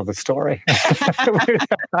back onto the story. So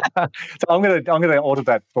I'm going to order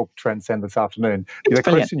that book, Transcend, this afternoon. The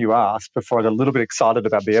question you asked before I got a little bit excited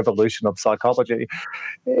about the evolution of psychology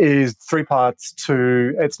is 3 parts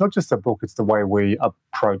to, it's not just a book, it's the way we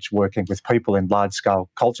approach working with people in large-scale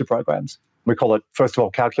culture programs. We call it, first of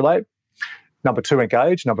all, calculate. Number 2,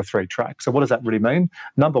 engage. Number 3, track. So what does that really mean?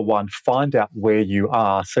 Number 1, find out where you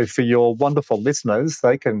are. So for your wonderful listeners,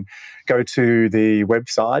 they can go to the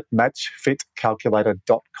website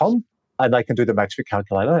matchfitcalculator.com and they can do the MatchFit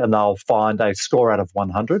calculator and they'll find a score out of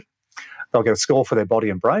 100. They'll get a score for their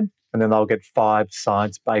body and brain, and then they'll get 5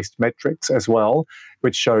 science-based metrics as well,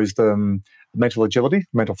 which shows them mental agility,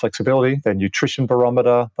 mental flexibility, their nutrition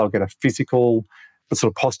barometer. They'll get a physical sort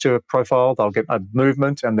of posture profile, they'll get a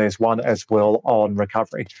movement, and there's one as well on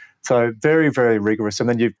recovery. So very, very rigorous. And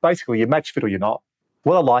then you match fit or you're not.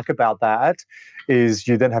 What I like about that is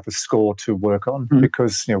you then have a score to work on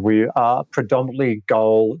because we are predominantly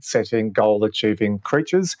goal-setting, goal-achieving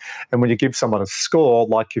creatures. And when you give someone a score,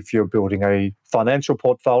 like if you're building a financial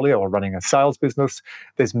portfolio or running a sales business,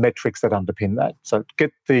 there's metrics that underpin that. So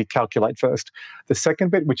get the calculate first. The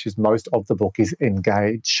second bit, which is most of the book, is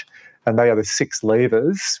engage. And they are the 6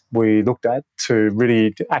 levers we looked at to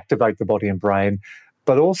really activate the body and brain.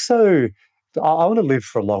 But also, I want to live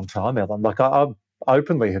for a long time, Ellen. Like I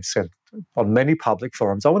openly have said on many public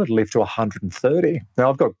forums, I wanted to live to 130. Now,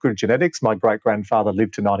 I've got good genetics. My great-grandfather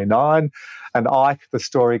lived to 99. And Ike, the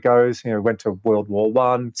story goes, went to World War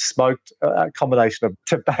I, smoked a combination of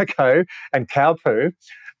tobacco and cow poo.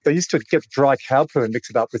 They used to get dry cow poo and mix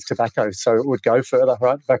it up with tobacco so it would go further,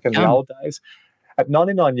 right, back in the old days. At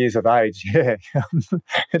 99 years of age,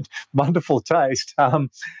 wonderful taste.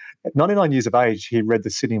 At 99 years of age, he read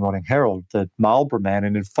the Sydney Morning Herald, the Marlborough Man,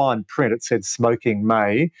 and in fine print it said, smoking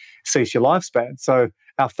may cease your lifespan. So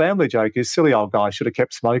our family joke is, silly old guy should have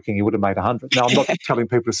kept smoking, he would have made 100. Now, I'm not telling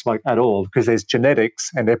people to smoke at all because there's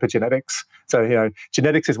genetics and epigenetics. So,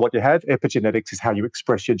 genetics is what you have, epigenetics is how you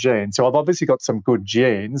express your genes. So I've obviously got some good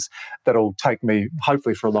genes that'll take me,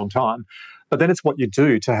 hopefully, for a long time. But then it's what you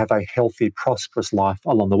do to have a healthy, prosperous life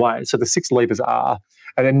along the way. So the 6 levers are,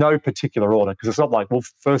 and in no particular order, because it's not like, well,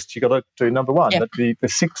 first you got to do number 1. But the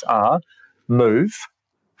 6 are move,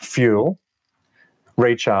 fuel,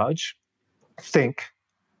 recharge, think,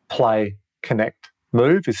 play, connect.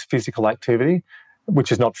 Move is physical activity,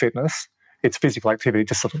 which is not fitness. It's physical activity,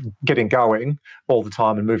 just sort of getting going all the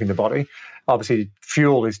time and moving the body. Obviously,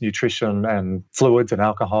 fuel is nutrition and fluids and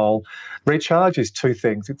alcohol. Recharge is 2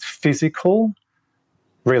 things. It's physical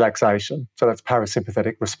relaxation, so that's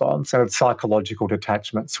parasympathetic response, and it's psychological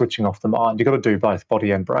detachment, switching off the mind. You've got to do both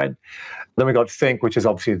body and brain. Then we've got think, which is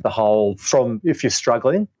obviously the whole from if you're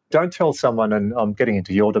struggling. Don't tell someone, and I'm getting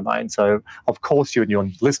into your domain, so of course you and your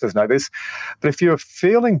listeners know this, but if you're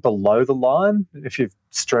feeling below the line, if you're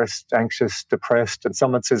stressed, anxious, depressed, and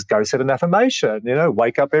someone says, go set an affirmation,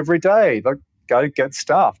 wake up every day, like go get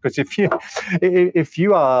stuff. Because if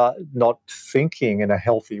you are not thinking in a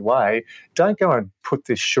healthy way, don't go and put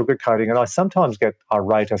this sugarcoating. And I sometimes get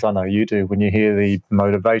irate, as I know you do, when you hear the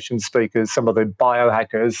motivation speakers, some of the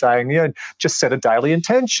biohackers saying, just set a daily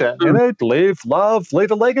intention, live, love,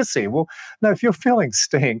 leave a legacy. Well, no, if you're feeling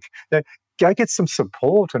stink, go get some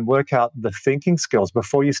support and work out the thinking skills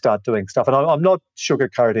before you start doing stuff. And I'm not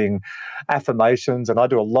sugarcoating affirmations, and I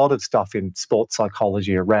do a lot of stuff in sports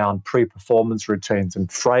psychology around pre-performance routines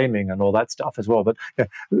and framing and all that stuff as well. But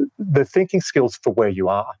the thinking skills for where you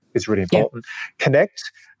are is really important. Connect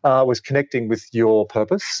was connecting with your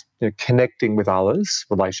purpose, connecting with others,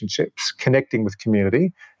 relationships, connecting with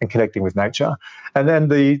community, and connecting with nature. And then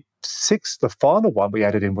the 6th, the final one we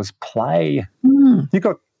added in was play. You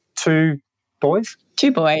got 2 boys?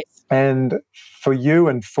 2 boys. And for you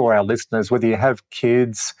and for our listeners, whether you have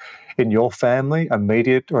kids in your family,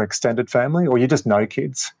 immediate or extended family, or you just know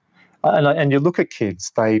kids, and you look at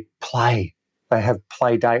kids, they play. They have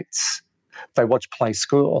play dates. They watch Play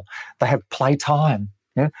School. They have play time.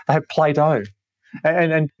 They have Play-Doh.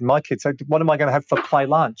 And my kids say, what am I going to have for play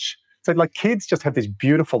lunch? So kids just have this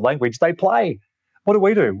beautiful language. They play.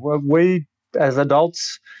 what do? Well, we, as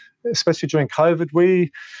adults, especially during COVID,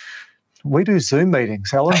 we do Zoom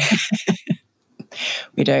meetings, Helen.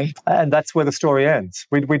 We do. And that's where the story ends.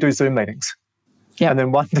 We do Zoom meetings. Yep. And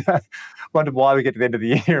then wonder why we get to the end of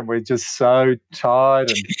the year and we're just so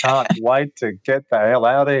tired and can't wait to get the hell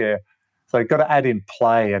out of here. So you've got to add in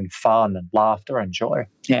play and fun and laughter and joy.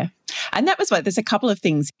 Yeah. And that was there's a couple of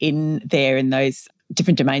things in there in those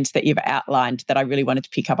different domains that you've outlined that I really wanted to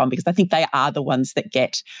pick up on, because I think they are the ones that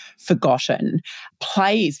get forgotten.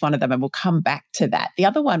 Play is one of them, and we'll come back to that. The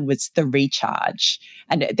other one was the recharge.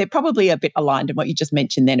 And they're probably a bit aligned in what you just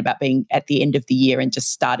mentioned then about being at the end of the year and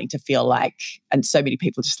just starting to feel like, and so many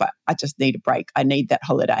people just like, I just need a break. I need that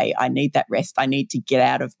holiday. I need that rest. I need to get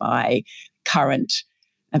out of my current.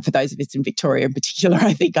 And for those of us in Victoria in particular,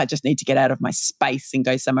 I think I just need to get out of my space and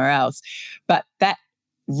go somewhere else. But that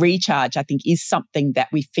recharge, I think, is something that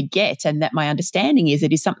we forget, and that my understanding is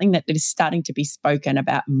it is something that is starting to be spoken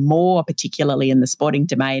about more, particularly in the sporting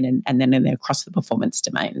domain and then across the performance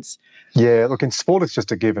domains. Yeah, look, in sport, it's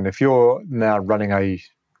just a given. If you're now running a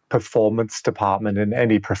performance department in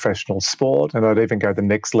any professional sport, and I'd even go the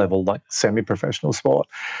next level, like semi-professional sport,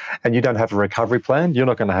 and you don't have a recovery plan, you're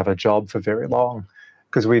not going to have a job for very long.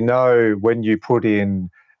 Because we know when you put in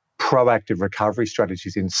proactive recovery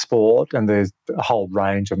strategies in sport, and there's a whole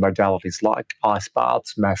range of modalities like ice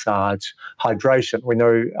baths, massage, hydration. We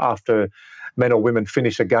know after men or women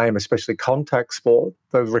finish a game, especially contact sport,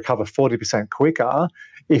 they recover 40% quicker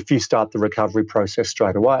if you start the recovery process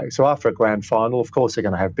straight away. So after a grand final, of course, they're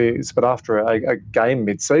going to have beers. But after a game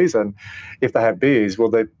mid-season, if they have beers, well,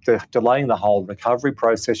 they're delaying the whole recovery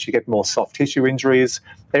process. You get more soft tissue injuries.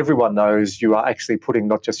 Everyone knows you are actually putting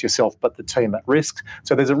not just yourself but the team at risk.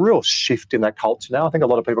 So there's a real shift in that culture now. I think a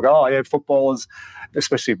lot of people go, oh, yeah, footballers,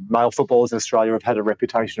 especially male footballers in Australia, have had a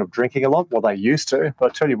reputation of drinking a lot. Well, they used to.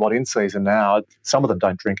 But I tell you what, in season now, some of them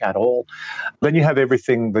don't drink at all. Then you have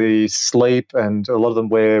everything, the sleep, and a lot of them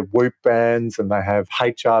wear Whoop bands, and they have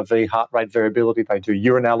HRV, heart rate variability. They do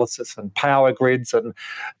urinalysis and power grids and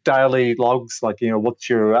daily logs, like, what's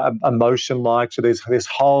your emotion like? So there's this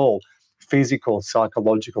whole physical,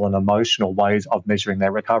 psychological and emotional ways of measuring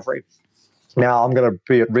their recovery. Now, I'm going to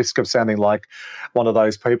be at risk of sounding like one of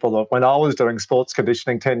those people that when I was doing sports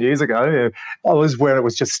conditioning 10 years ago, I was where it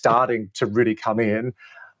was just starting to really come in.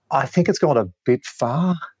 I think it's gone a bit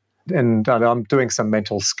far. And I'm doing some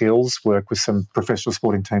mental skills work with some professional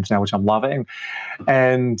sporting teams now, which I'm loving.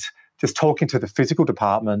 And just talking to the physical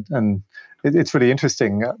department, and it's really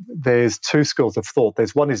interesting. There's two schools of thought.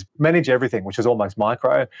 There's one is manage everything, which is almost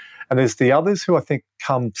micro. And there's the others who I think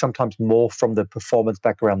come sometimes more from the performance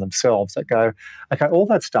background themselves that go, okay, all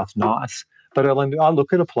that stuff's nice. But Ellen, I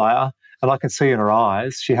look at a player and I can see in her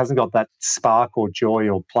eyes she hasn't got that spark or joy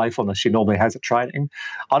or playfulness she normally has at training.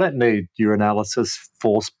 I don't need urinalysis,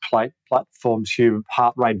 force plate platforms,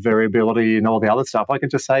 heart rate variability and all the other stuff. I can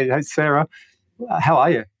just say, hey, Sarah, how are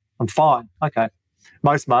you? I'm fine. Okay.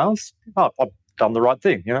 Most males, I've done the right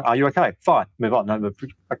thing. Are you okay? Fine. Move on. No.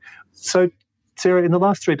 So, Sarah, in the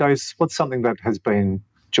last 3 days, what's something that has been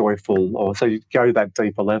joyful, or so you go that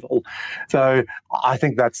deeper level? So I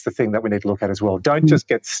think that's the thing that we need to look at as well. Don't just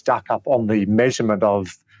get stuck up on the measurement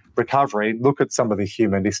of recovery. Look at some of the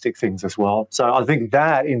humanistic things as well. So I think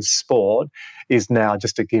that in sport is now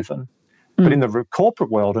just a given. But in the corporate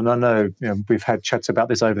world, and I know, we've had chats about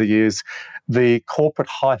this over the years, the corporate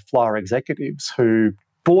high-flyer executives who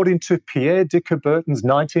bought into Pierre de Coubertin's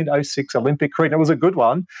 1906 Olympic creed, and it was a good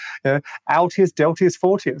one, Altius, Deltius,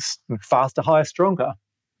 Fortius, faster, higher, stronger.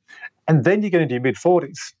 And then you get into your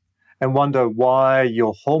mid-40s and wonder why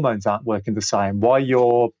your hormones aren't working the same, why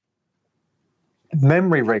your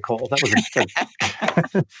memory recall, that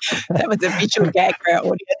was a visual gag for our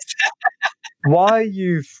audience. Why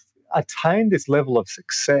you've attained this level of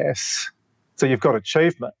success, so you've got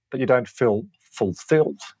achievement, but you don't feel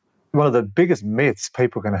fulfilled. One of the biggest myths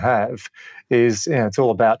people can have is, it's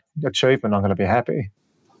all about achievement, I'm going to be happy.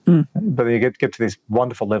 But then you get to this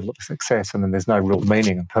wonderful level of success and then there's no real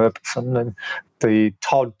meaning and purpose. And then the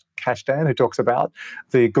Todd Kashdan, who talks about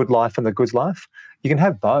the good life and the goods life, you can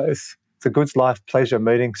have both. The goods life, pleasure,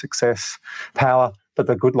 meaning, success, power, but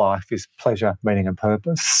the good life is pleasure, meaning and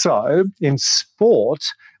purpose. So in sport,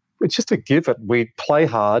 it's just a given. We play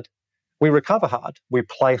hard, we recover hard. We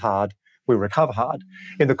play hard, we recover hard.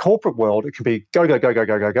 In the corporate world, it can be go, go, go, go,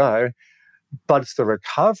 go, go, go, but it's the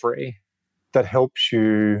recovery that helps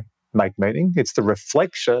you make meaning. It's the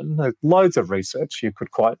reflection. There's loads of research you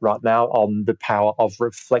could quote right now on the power of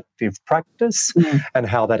reflective practice and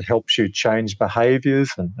how that helps you change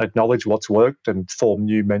behaviours and acknowledge what's worked and form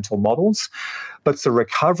new mental models. But it's the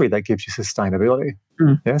recovery that gives you sustainability.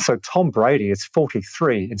 Yeah, so Tom Brady is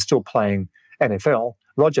 43 and still playing NFL.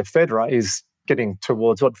 Roger Federer is getting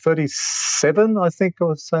towards, 37, I think,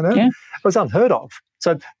 or so now? Yeah. It was unheard of.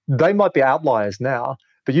 So they might be outliers now,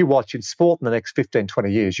 but you watch in sport in the next 15,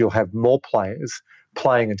 20 years, you'll have more players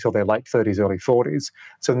playing until their late 30s, early 40s.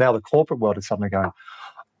 So now the corporate world is suddenly going,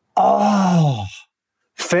 oh,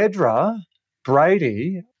 Federer,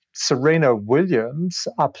 Brady, Serena Williams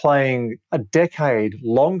are playing a decade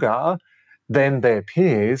longer than their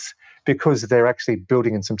peers because they're actually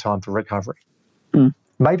building in some time for recovery.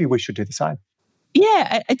 Maybe we should do the same.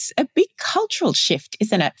 Yeah, it's a big cultural shift,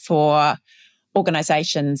 isn't it, for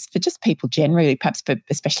organisations, for just people generally, perhaps for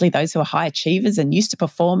especially those who are high achievers and used to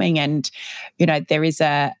performing. And, there is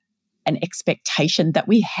an expectation that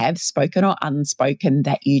we have, spoken or unspoken,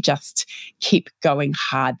 that you just keep going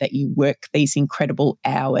hard, that you work these incredible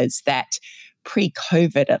hours, that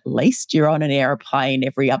pre-COVID at least you're on an aeroplane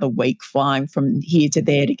every other week flying from here to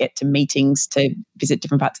there to get to meetings, to visit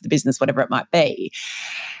different parts of the business, whatever it might be.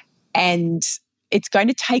 And it's going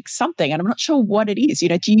to take something, and I'm not sure what it is.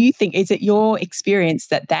 Do you think, is it your experience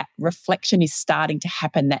that reflection is starting to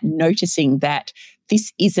happen, that noticing that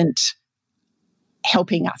this isn't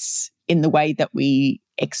helping us in the way that we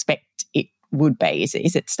expect it would be? Is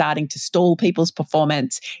it starting to stall people's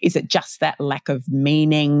performance? Is it just that lack of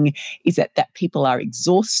meaning? Is it that people are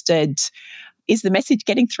exhausted? Is the message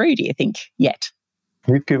getting through, do you think, yet?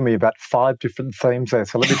 You've given me about 5 different themes there,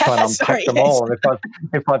 so let me try and unpack them all. And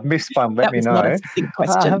if I've missed one, let me know. That was not a big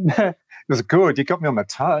question. It was good. You got me on my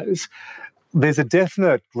toes. There's a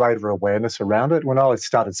definite greater awareness around it. When I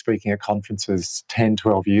started speaking at conferences 10,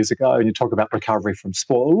 12 years ago, and you talk about recovery from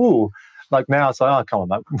sport, like now it's like, oh, come on,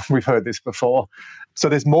 mate, we've heard this before. So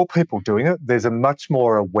there's more people doing it. There's a much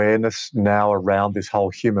more awareness now around this whole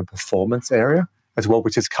human performance area as well,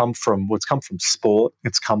 which has come from sport,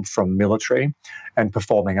 it's come from military and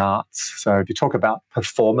performing arts. So if you talk about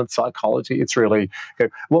performance psychology, it's really,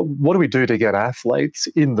 what do we do to get athletes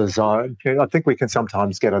in the zone? I think we can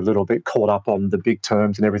sometimes get a little bit caught up on the big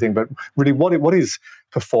terms and everything, but really what is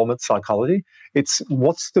performance psychology? It's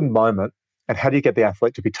what's the moment and how do you get the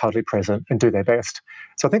athlete to be totally present and do their best?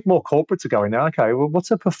 So I think more corporates are going now, okay, well,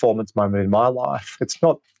 what's a performance moment in my life? It's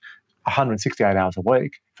not 168 hours a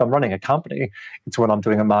week. If I'm running a company, it's when I'm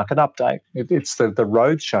doing a market update. It's the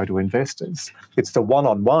road show to investors. It's the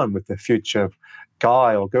one-on-one with the future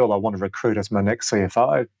guy or girl I want to recruit as my next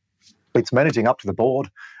CFO. It's managing up to the board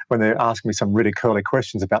when they're asking me some really curly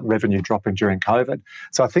questions about revenue dropping during COVID.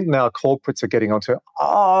 So I think now corporates are getting onto,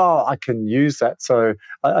 I can use that. So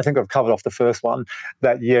I think I've covered off the first one,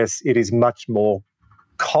 that yes, it is much more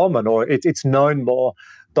common, or it's known more,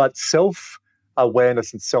 but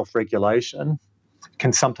self-awareness and self-regulation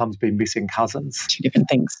can sometimes be missing cousins. 2 different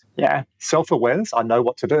things. Yeah. Self-awareness, I know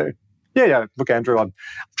what to do. Yeah. Look, Andrew, I've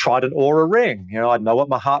tried an Oura ring. I know what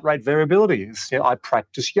my heart rate variability is. I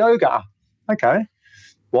practice yoga. Okay.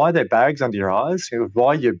 Why are there bags under your eyes? Why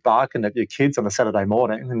are you barking at your kids on a Saturday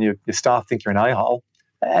morning and your staff think you're an a-hole?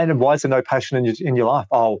 And why is there no passion in your life?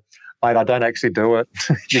 Oh, mate, I don't actually do it.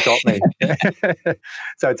 You got me.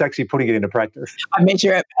 So it's actually putting it into practice. I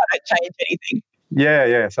measure it, but I don't change anything.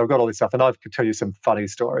 Yeah. So I've got all this stuff, and I could tell you some funny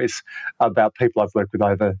stories about people I've worked with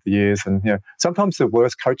over the years. And sometimes the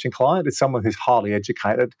worst coaching client is someone who's highly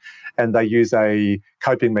educated, and they use a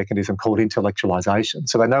coping mechanism called intellectualization.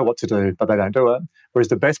 So they know what to do, but they don't do it. Whereas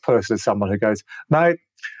the best person is someone who goes, mate,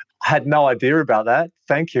 I had no idea about that.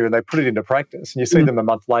 Thank you, and they put it into practice. And you see them a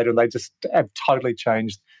month later, and they just have totally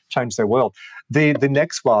changed their world. The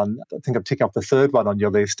next one, I think I'm ticking off the third one on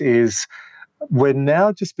your list, is we're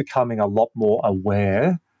now just becoming a lot more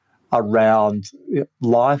aware around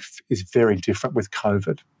life is very different with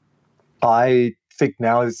COVID. I think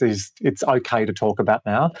now it's okay to talk about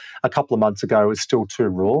now. A couple of months ago, it was still too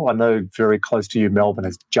raw. I know very close to you, Melbourne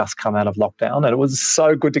has just come out of lockdown, and it was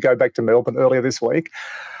so good to go back to Melbourne earlier this week.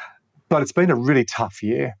 But it's been a really tough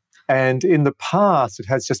year. And in the past, it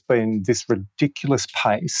has just been this ridiculous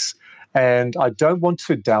pace. And I don't want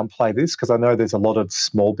to downplay this, because I know there's a lot of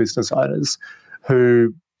small business owners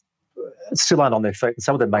who still aren't on their feet, and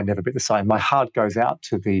some of them may never be the same. My heart goes out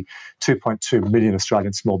to the 2.2 million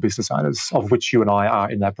Australian small business owners, of which you and I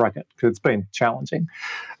are in that bracket, because it's been challenging.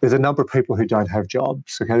 There's a number of people who don't have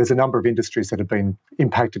jobs. Okay, there's a number of industries that have been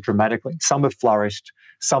impacted dramatically. Some have flourished,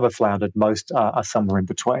 some have floundered, most are somewhere in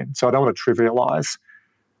between. So I don't want to trivialise.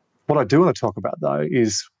 What I do want to talk about, though,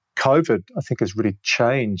 is COVID, I think, has really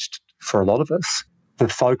changed for a lot of us the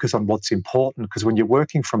focus on what's important, because when you're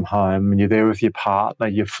working from home and you're there with your partner,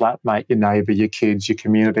 your flatmate, your neighbour, your kids, your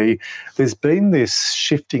community, there's been this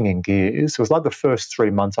shifting in gears. It was like the first 3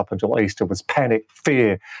 months up until Easter was panic,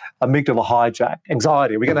 fear, amygdala hijack,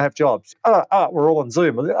 anxiety. We're going to have jobs. We're all on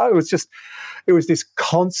Zoom. It was this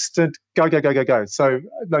constant go, go, go, go, go. So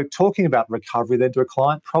talking about recovery then to a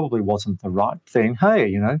client probably wasn't the right thing.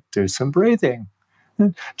 Hey, do some breathing.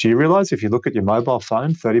 Do you realise if you look at your mobile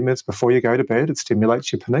phone 30 minutes before you go to bed, it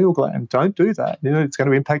stimulates your pineal gland? Don't do that. It's going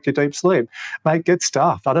to impact your deep sleep. Mate, get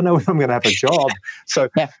stuffed. I don't know if I'm going to have a job. So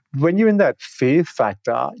when you're in that fear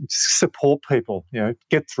factor, support people,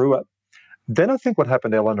 get through it. Then I think what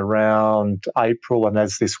happened, Ellen, around April, and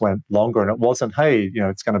as this went longer, and it wasn't, hey,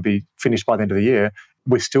 it's going to be finished by the end of the year,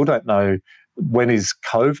 we still don't know when is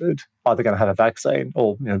COVID either going to have a vaccine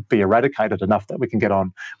or be eradicated enough that we can get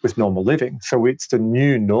on with normal living. So it's the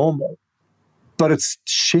new normal. But it's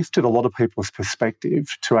shifted a lot of people's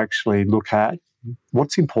perspective to actually look at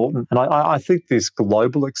what's important. And I think this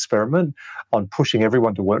global experiment on pushing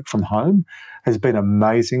everyone to work from home has been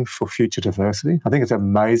amazing for future diversity. I think it's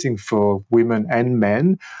amazing for women and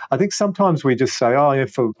men. I think sometimes we just say,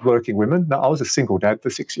 for working women. No, I was a single dad for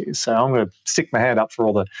 6 years, so I'm going to stick my hand up for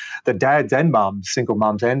all the dads and mums, single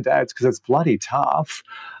mums and dads, because it's bloody tough.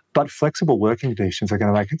 But flexible working conditions are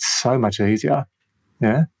going to make it so much easier.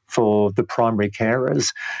 Yeah. For the primary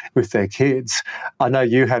carers with their kids. I know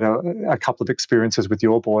you had a couple of experiences with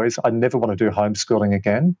your boys. I never want to do homeschooling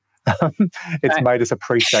again. It's made us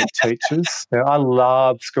appreciate teachers. I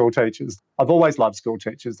love school teachers. I've always loved school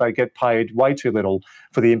teachers. They get paid way too little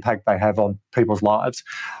for the impact they have on people's lives.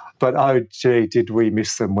 But, did we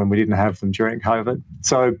miss them when we didn't have them during COVID?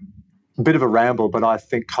 So a bit of a ramble, but I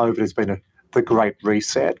think COVID has been the great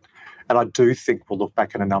reset. And I do think we'll look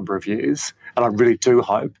back in a number of years, and I really do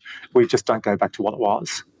hope we just don't go back to what it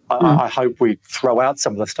was. I hope we throw out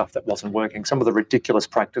some of the stuff that wasn't working, some of the ridiculous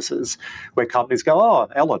practices where companies go,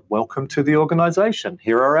 Ellen, welcome to the organisation.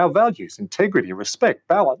 Here are our values: integrity, respect,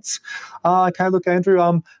 balance. Okay, look,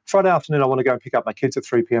 Andrew, Friday afternoon I want to go and pick up my kids at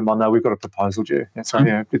 3 p.m. I know we've got a proposal due. And so,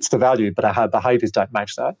 it's the value, but our behaviours don't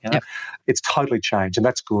match that. It's totally changed, and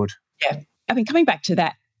that's good. Yeah. I mean, coming back to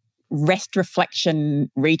that, rest, reflection,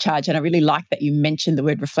 recharge. And I really like that you mentioned the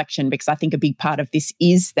word reflection, because I think a big part of this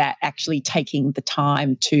is that actually taking the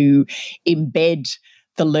time to embed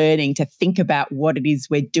the learning, to think about what it is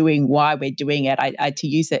we're doing, why we're doing it. I to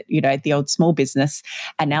use it, the old small business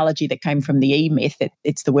analogy that came from the E-Myth,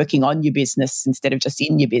 it's the working on your business instead of just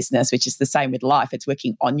in your business, which is the same with life. It's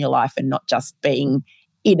working on your life and not just being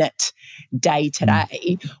in it day to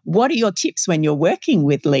day. What are your tips when you're working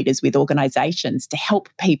with leaders, with organisations, to help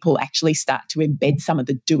people actually start to embed some of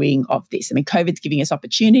the doing of this? I mean, COVID's giving us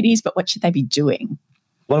opportunities, but what should they be doing?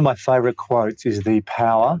 One of my favourite quotes is the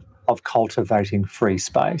power of cultivating free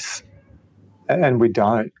space. And we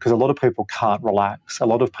don't, because a lot of people can't relax. A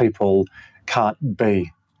lot of people can't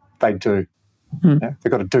be. They do. They've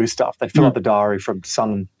got to do stuff. They fill up the diary from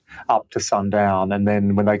sun up to sundown, and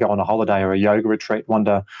then when they go on a holiday or a yoga retreat,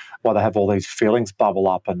 wonder why they have all these feelings bubble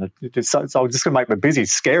up, and it's just going to make me busy.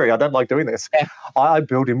 It's scary. I don't like doing this. I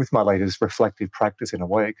build in with my leaders reflective practice in a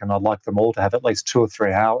week, and I'd like them all to have at least 2 or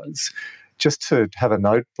 3 hours just to have a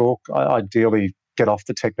notebook. Ideally get off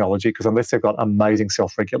the technology, because unless they've got amazing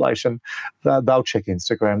self-regulation, they'll check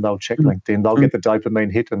Instagram, they'll check LinkedIn, they'll get the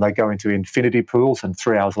dopamine hit, and they go into infinity pools, and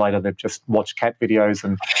 3 hours later they've just watched cat videos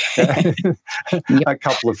and a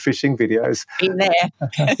couple of fishing videos. In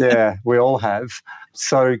there. Yeah, we all have.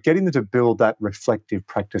 So getting them to build that reflective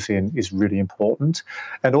practice in is really important.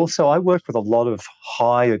 And also I work with a lot of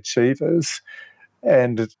high achievers,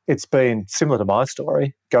 and it's been similar to my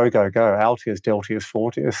story. Go, go, go. Altius, Deltius,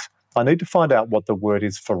 Fortius. I need to find out what the word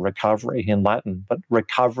is for recovery in Latin, but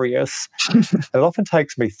recoverius. It often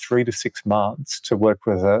takes me 3 to 6 months to work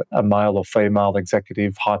with a male or female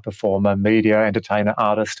executive, high performer, media, entertainer,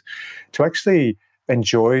 artist, to actually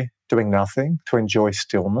enjoy doing nothing, to enjoy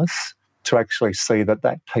stillness, to actually see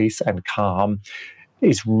that peace and calm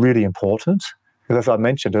is really important. Because as I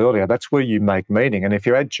mentioned earlier, that's where you make meaning. And if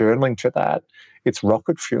you add journaling to that, it's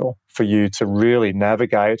rocket fuel for you to really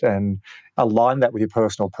navigate and align that with your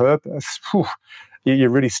personal purpose. You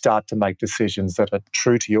really start to make decisions that are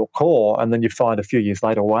true to your core. And then you find a few years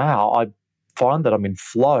later, wow, I find that I'm in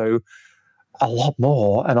flow a lot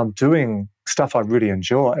more and I'm doing stuff I really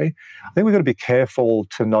enjoy. I think we've got to be careful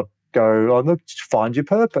to not go, look, find your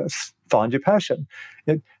purpose, find your passion.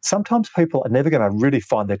 Sometimes people are never going to really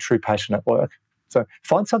find their true passion at work. So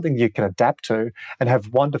find something you can adapt to and have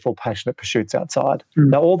wonderful, passionate pursuits outside.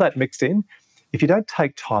 Now, all that mixed in, if you don't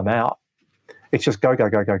take time out It's just go, go,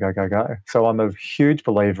 go, go, go, go, go. So I'm a huge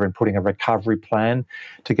believer in putting a recovery plan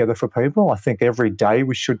together for people. I think every day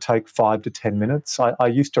we should take 5 to 10 minutes. I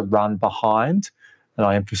used to run behind, and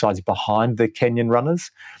I emphasise behind the Kenyan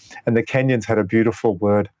runners. And the Kenyans had a beautiful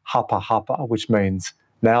word, hapa hapa, which means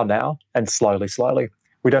now, and slowly, slowly.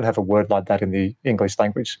 We don't have a word like that in the English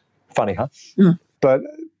language. Funny, huh? Mm. But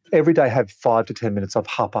every day have 5 to 10 minutes of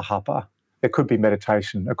hapa hapa. It could be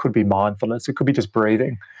meditation. It could be mindfulness. It could be just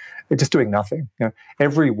breathing. Just doing nothing.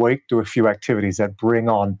 Every week, do a few activities that bring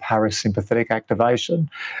on parasympathetic activation.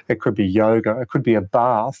 It could be yoga. It could be a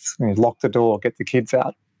bath. Lock the door, get the kids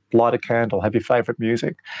out, light a candle, have your favourite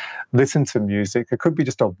music, listen to music. It could be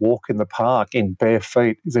just a walk in the park in bare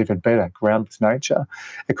feet is even better, ground with nature.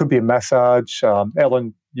 It could be a massage.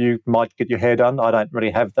 Ellen, you might get your hair done. I don't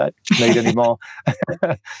really have that need anymore.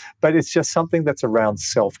 But it's just something that's around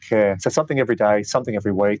self-care. So something every day, something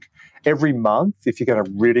every week. Every month, if you're going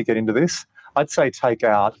to really get into this, I'd say take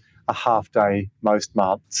out a half day most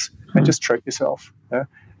months and just treat yourself.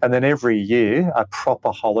 And then every year, a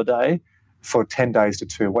proper holiday for 10 days to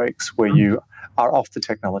 2 weeks where you are off the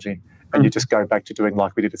technology and you just go back to doing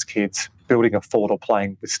like we did as kids, building a fort or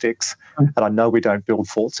playing with sticks. And I know we don't build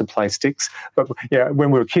forts and play sticks, but when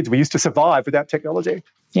we were kids, we used to survive without technology.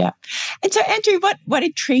 Yeah. And so, Andrew, what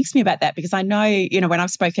intrigues me about that, because I know, when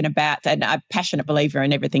I've spoken about, and I'm a passionate believer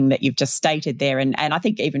in everything that you've just stated there, and I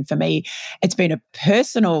think even for me, it's been a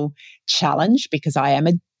personal challenge because I am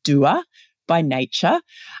a doer by nature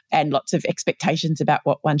and lots of expectations about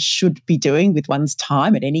what one should be doing with one's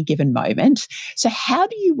time at any given moment. So how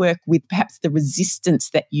do you work with perhaps the resistance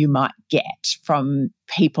that you might get from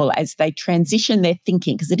people as they transition their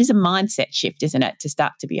thinking? Because it is a mindset shift, isn't it, to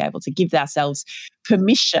start to be able to give ourselves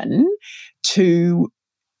permission to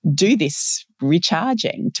do this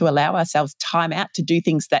recharging, to allow ourselves time out to do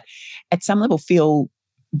things that at some level feel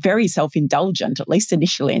very self-indulgent, at least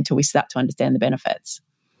initially, until we start to understand the benefits.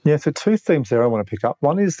 Yeah, so 2 themes there I want to pick up.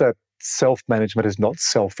 One is that self-management is not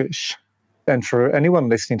selfish. And for anyone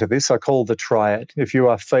listening to this, I call the triad. If you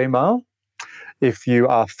are female, if you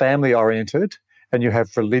are family-oriented, and you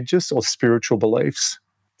have religious or spiritual beliefs,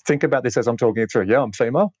 think about this as I'm talking it through. Yeah, I'm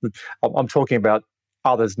female. I'm talking about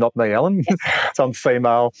others, not me, Ellen. So I'm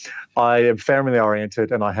female, I am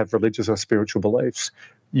family-oriented, and I have religious or spiritual beliefs.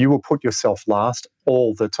 You will put yourself last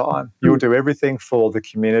all the time. You will do everything for the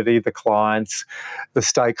community, the clients, the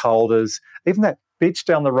stakeholders, even that bitch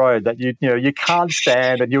down the road that you can't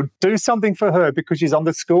stand, and you'll do something for her because she's on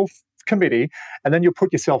the school committee, and then you'll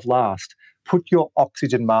put yourself last. Put your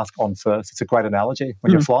oxygen mask on first. It's a great analogy.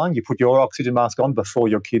 When you're flying, you put your oxygen mask on before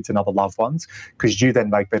your kids and other loved ones, because you then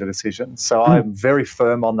make better decisions. So I'm very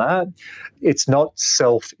firm on that. It's not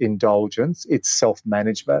self-indulgence, it's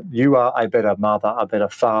self-management. You are a better mother, a better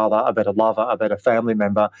father, a better lover, a better family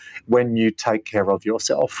member when you take care of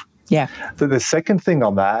yourself. Yeah. So the second thing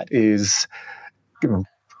on that is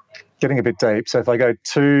getting a bit deep. So if I go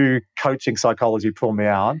to coaching psychology, pull me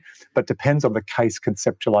out, but depends on the case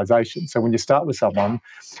conceptualization. So when you start with someone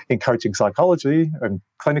in coaching psychology and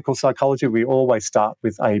clinical psychology, we always start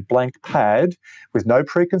with a blank pad with no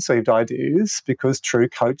preconceived ideas, because true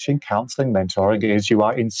coaching, counseling, mentoring is you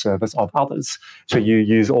are in service of others. So you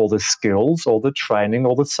use all the skills, all the training,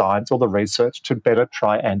 all the science, all the research to better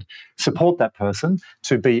try and support that person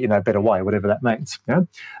to be in a better way, whatever that means. Yeah?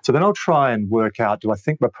 So then I'll try and work out, do I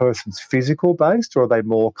think my person's physical based or are they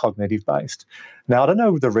more cognitive based? Now, I don't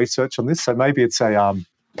know the research on this, so maybe it's a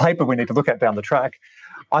paper we need to look at down the track.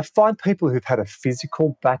 I find people who've had a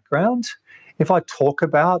physical background, if I talk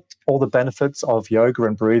about all the benefits of yoga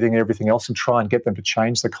and breathing and everything else and try and get them to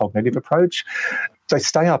change the cognitive approach, they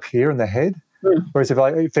stay up here in their head. Whereas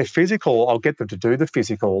if they're physical, I'll get them to do the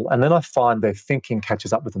physical, and then I find their thinking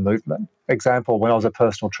catches up with the movement. Example, when I was a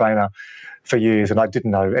personal trainer for years, and I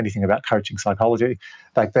didn't know anything about coaching psychology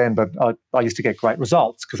back then, but I used to get great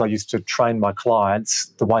results because I used to train my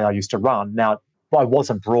clients the way I used to run. Now, I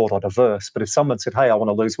wasn't broad or diverse, but if someone said, hey, I want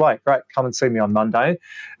to lose weight, great, come and see me on Monday,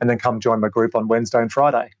 and then come join my group on Wednesday and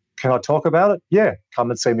Friday. Can I talk about it? Yeah,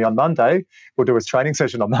 come and see me on Monday. We'll do a training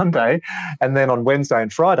session on Monday. And then on Wednesday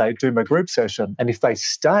and Friday, do my group session. And if they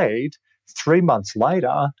stayed 3 months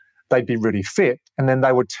later, they'd be really fit. And then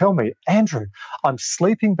they would tell me, Andrew, I'm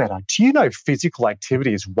sleeping better. Do you know physical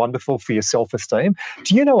activity is wonderful for your self-esteem?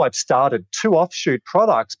 Do you know I've started 2 offshoot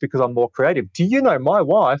products because I'm more creative? Do you know my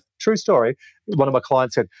wife, true story, one of my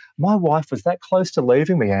clients said, my wife was that close to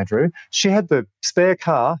leaving me, Andrew. She had the spare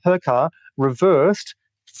car, her car, reversed,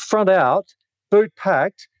 front out, boot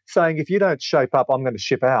packed, saying, if you don't shape up, I'm going to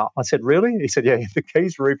ship out. I said, really? He said, yeah, the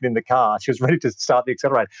keys were even in the car. She was ready to start the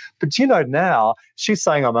accelerator. But now she's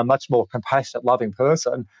saying I'm a much more compassionate, loving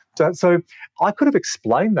person. So I could have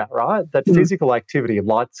explained that, right? That physical activity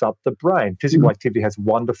lights up the brain. Physical activity has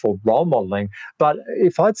wonderful role modeling. But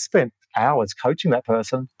if I'd spent hours coaching that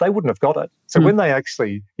person, they wouldn't have got it. So when they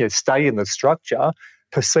actually stay in the structure,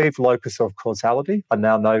 perceived locus of causality, I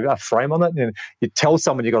now know a frame on it. And you tell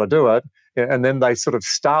someone you got to do it, and then they sort of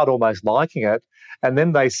start almost liking it. And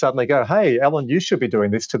then they suddenly go, hey, Ellen, you should be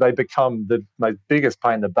doing this. They become the most biggest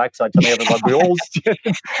pain in the backside to everyone.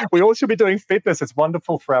 We all should be doing fitness. It's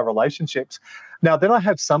wonderful for our relationships. Now, then I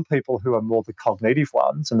have some people who are more the cognitive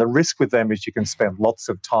ones, and the risk with them is you can spend lots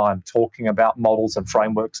of time talking about models and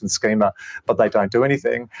frameworks and schema, but they don't do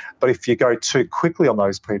anything. But if you go too quickly on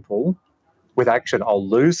those people with action, I'll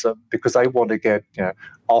lose them because they want to get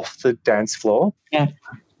off the dance floor. Yeah.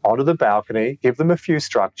 Onto the balcony, give them a few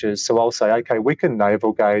structures. So I'll say, okay, we can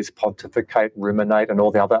navel gaze, pontificate, ruminate, and all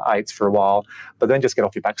the other eights for a while, but then just get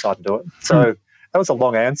off your backside and do it. So that was a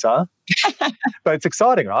long answer, but it's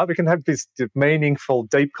exciting, right? We can have this meaningful,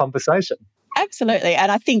 deep conversation. Absolutely.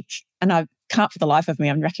 And I think, and I can't for the life of me,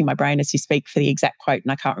 I'm racking my brain as you speak for the exact quote,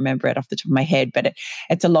 and I can't remember it off the top of my head, but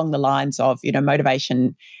it's along the lines of,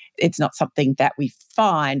 motivation. It's not something that we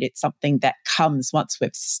find, it's something that comes once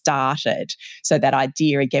we've started. So that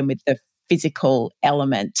idea, again, with the physical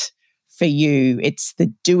element for you, it's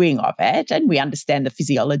the doing of it. And we understand the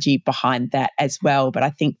physiology behind that as well. But I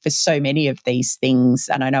think for so many of these things,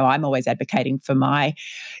 and I know I'm always advocating for my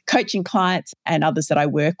coaching clients and others that I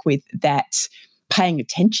work with, that paying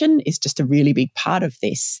attention is just a really big part of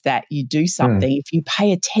this, that you do something. If you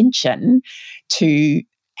pay attention to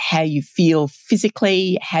how you feel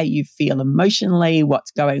physically, how you feel emotionally, what's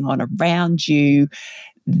going on around you,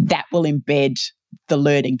 that will embed the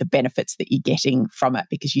learning, the benefits that you're getting from it,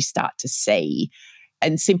 because you start to see.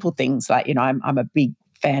 And simple things like, I'm a big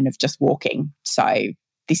fan of just walking. So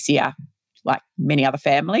this year, like many other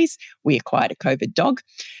families, we acquired a COVID dog.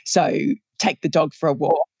 So take the dog for a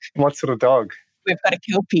walk. What sort of dog? We've got a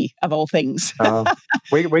Kelpie, of all things.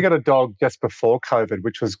 We got a dog just before COVID,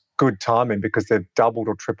 which was good timing because they've doubled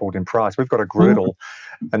or tripled in price. We've got a Groodle,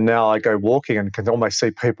 and now I go walking and can almost see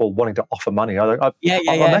people wanting to offer money. I'm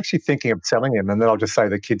actually thinking of selling him, and then I'll just say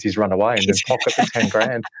the kids he's run away and then pocket the 10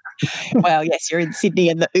 grand. Well, yes, you're in Sydney,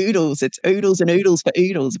 and the oodles. It's oodles and oodles for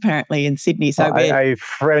oodles, apparently, in Sydney. So a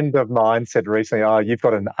friend of mine said recently, you've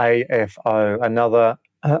got an AFO, another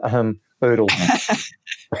oodle.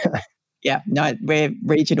 Yeah, no, we're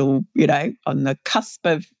regional, on the cusp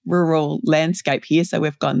of rural landscape here. So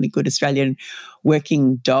we've got the good Australian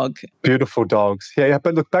working dog. Beautiful dogs. Yeah.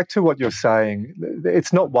 But look, back to what you're saying,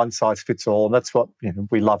 it's not one size fits all. And that's what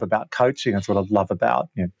we love about coaching. That's what I love about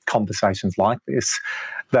conversations like this,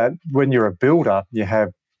 that when you're a builder, you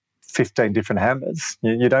have 15 different hammers.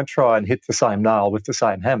 You don't try and hit the same nail with the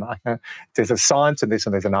same hammer. There's a science in this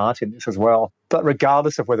and there's an art in this as well. But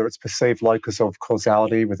regardless of whether it's perceived locus of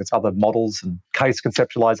causality with its other models and case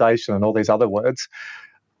conceptualization and all these other words,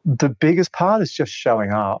 the biggest part is just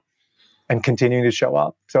showing up and continuing to show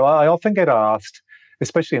up. So I often get asked,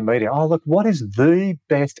 especially in media, look, what is the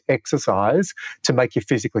best exercise to make you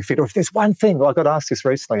physically fit? Or if there's one thing, I got asked this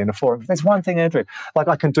recently in a forum, if there's one thing, Andrew, like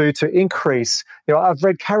I can do to increase, I've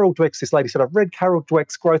read Carol Dweck's, this lady said, I've read Carol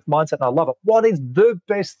Dweck's growth mindset and I love it. What is the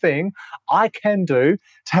best thing I can do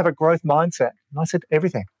to have a growth mindset? And I said,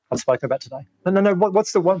 everything I've spoken about today. No,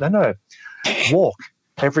 what's the one? No, walk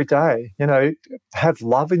every day, have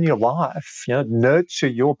love in your life, nurture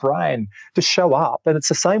your brain to show up. And it's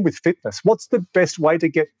the same with fitness. What's the best way to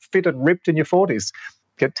get fit and ripped in your 40s?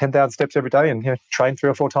 Get 10,000 steps every day and train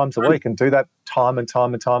 3 or 4 times a week and do that time and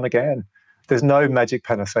time and time again. There's no magic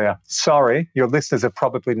panacea. Sorry, your listeners have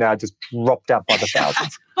probably now just dropped out by the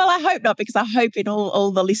thousands. Well, I hope not, because I hope in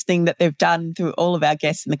all the listening that they've done through all of our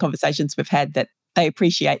guests and the conversations we've had, that they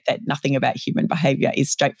appreciate that nothing about human behaviour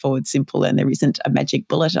is straightforward, simple, and there isn't a magic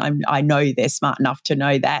bullet. I know they're smart enough to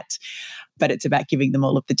know that, but it's about giving them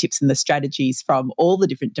all of the tips and the strategies from all the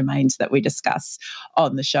different domains that we discuss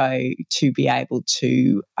on the show to be able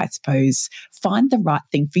to, I suppose, find the right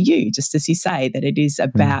thing for you, just as you say, that it is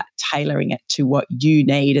about tailoring it to what you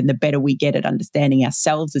need. And the better we get at understanding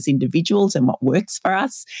ourselves as individuals and what works for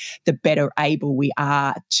us, the better able we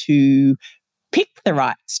are to pick the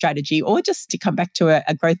right strategy, or just to come back to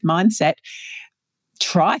a growth mindset,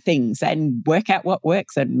 try things and work out what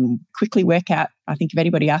works and quickly work out. I think if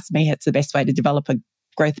anybody asks me it's the best way to develop a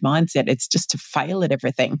growth mindset, it's just to fail at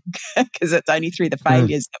everything, because it's only through the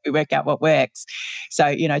failures that we work out what works.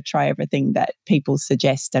 So, try everything that people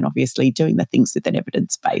suggest, and obviously doing the things with an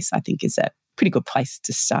evidence base, I think is pretty good place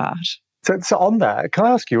to start. So on that, can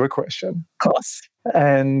I ask you a question? Of course.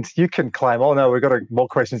 And you can claim, oh, no, we've got more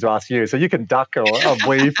questions to ask you. So you can duck or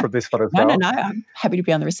weave from this one as well. No. I'm happy to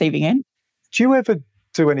be on the receiving end. Do you ever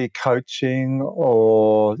do any coaching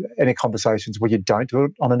or any conversations where you don't do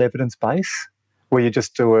it on an evidence base, where you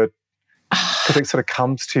just do it because it sort of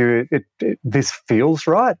comes to you, this feels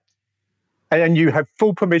right? And you have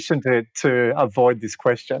full permission to avoid this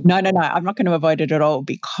question. No. I'm not going to avoid it at all,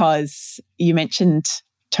 because you mentioned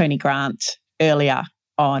Tony Grant earlier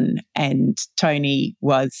on, and Tony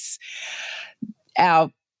was our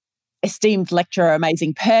esteemed lecturer,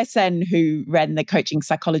 amazing person who ran the coaching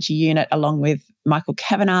psychology unit along with Michael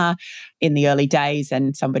Kavanagh in the early days,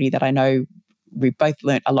 and somebody that I know we both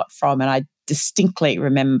learnt a lot from. And I distinctly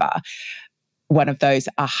remember one of those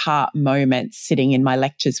aha moments sitting in my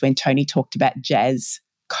lectures when Tony talked about jazz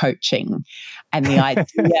coaching and the idea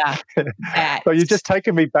that... Well, you've just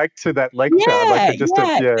taken me back to that lecture.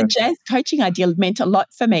 The jazz coaching idea meant a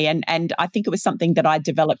lot for me. And I think it was something that I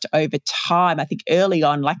developed over time. I think early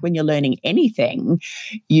on, like when you're learning anything,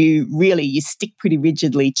 you stick pretty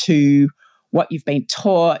rigidly to what you've been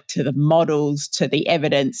taught, to the models, to the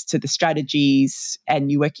evidence, to the strategies,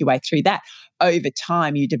 and you work your way through that. Over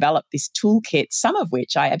time, you develop this toolkit, some of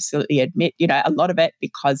which I absolutely admit, a lot of it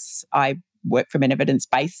because I work from an evidence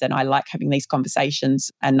base and I like having these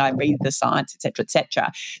conversations and I read the science, et cetera, et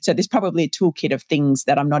cetera. So there's probably a toolkit of things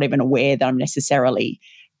that I'm not even aware that I'm necessarily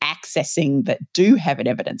accessing that do have an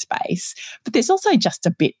evidence base. But there's also just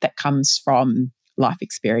a bit that comes from life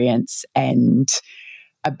experience and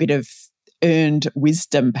a bit of earned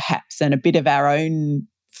wisdom perhaps, and a bit of our own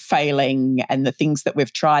failing and the things that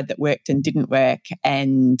we've tried that worked and didn't work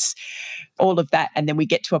and all of that. And then we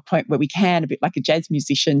get to a point where we can, a bit like a jazz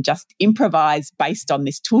musician, just improvise based on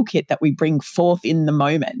this toolkit that we bring forth in the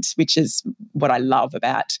moment, which is what I love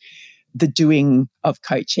about the doing of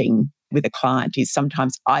coaching with a client, is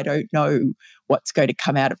sometimes I don't know what's going to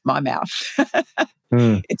come out of my mouth.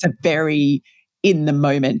 It's a very in the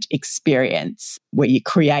moment experience where you're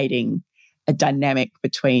creating a dynamic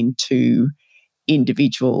between two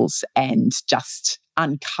individuals and just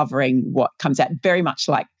uncovering what comes out, very much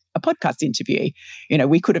like a podcast interview.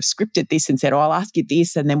 We could have scripted this and said, I'll ask you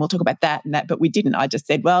this and then we'll talk about that and that, but we didn't. I just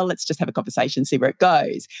said, well, let's just have a conversation, see where it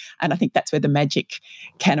goes. And I think that's where the magic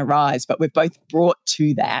can arise. But we've both brought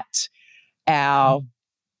to that our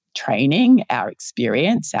training, our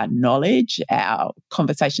experience, our knowledge, our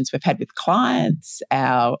conversations we've had with clients,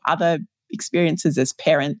 our other experiences as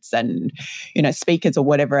parents and, speakers or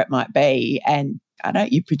whatever it might be. And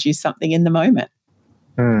you produce something in the moment.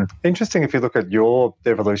 Interesting. If you look at your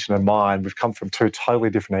evolution and mine, we've come from two totally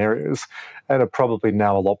different areas and are probably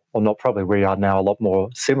now we are now a lot more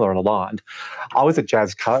similar and aligned. I was a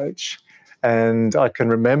jazz coach, and I can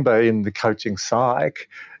remember in the coaching psych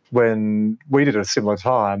when we did it at a similar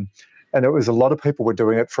time, and it was a lot of people were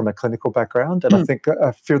doing it from a clinical background. And I think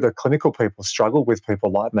a few of the clinical people struggled with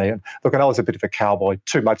people like me. And look, and I was a bit of a cowboy,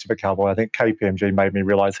 too much of a cowboy. I think KPMG made me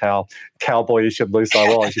realise how cowboyish and loose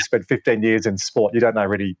I was. You spend 15 years in sport, you don't know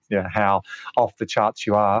really how off the charts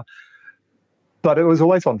you are. But it was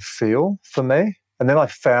always on feel for me. And then I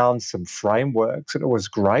found some frameworks and it was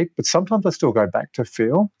great. But sometimes I still go back to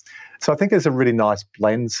feel. So I think there's a really nice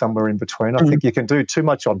blend somewhere in between. I think you can do too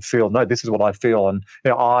much on feel. No, this is what I feel. And,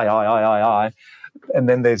 I. And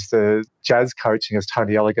then there's the jazz coaching, as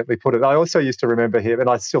Tony elegantly put it. I also used to remember him, and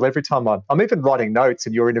I still, every time I'm even writing notes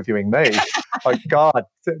and you're interviewing me, like, God,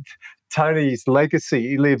 Tony's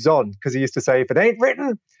legacy lives on, because he used to say, if it ain't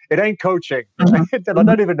written, it ain't coaching. And I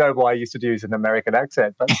don't even know why I used to use an American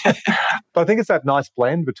accent. But I think it's that nice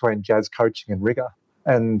blend between jazz coaching and rigor.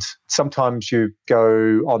 And sometimes you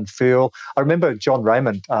go on feel. I remember John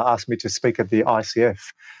Raymond asked me to speak at the ICF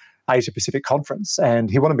Asia Pacific Conference, and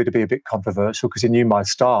he wanted me to be a bit controversial because he knew my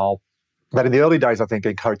style. But in the early days, I think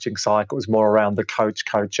in coaching psych, it was more around the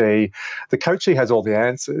coachee. The coachee has all the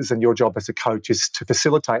answers, and your job as a coach is to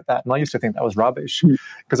facilitate that. And I used to think that was rubbish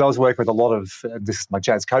because I was working with a lot of, this is my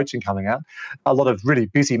jazz coaching coming out, a lot of really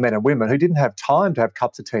busy men and women who didn't have time to have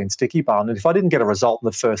cups of tea and sticky bun. And if I didn't get a result in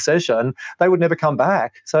the first session, they would never come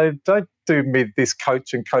back. So don't do me this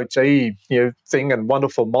coach and coachee thing and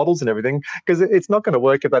wonderful models and everything, because it's not going to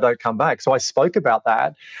work if they don't come back. So I spoke about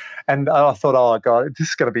that, and I thought, oh God, this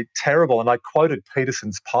is going to be terrible. And I quoted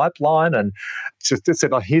Peterson's pipeline and just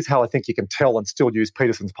said, here's how I think you can tell and still use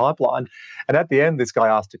Peterson's pipeline. And at the end, this guy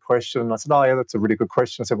asked a question, and I said, oh yeah, that's a really good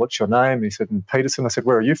question. I said, what's your name? And he said, Peterson. I said,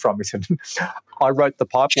 where are you from? He said, I wrote the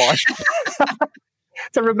pipeline.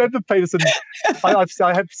 So remember Peterson,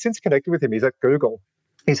 I have since connected with him. He's at Google.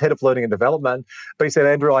 He's head of learning and development. But he said,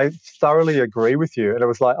 Andrew, I thoroughly agree with you. And it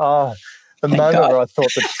was like, the moment where I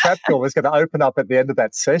thought the trapdoor was going to open up at the end of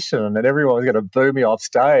that session and then everyone was going to boo me off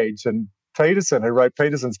stage. And Peterson, who wrote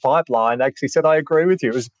Peterson's Pipeline, actually said, I agree with you.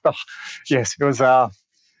 It was,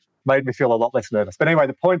 made me feel a lot less nervous. But anyway,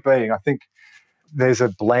 the point being, I think there's a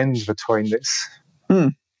blend between this.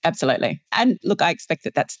 Absolutely. And look, I expect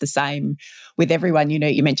that that's the same with everyone. You know,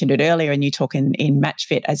 you mentioned it earlier and you talk in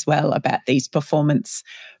MatchFit as well about these performance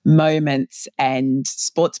moments and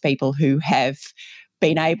sports people who have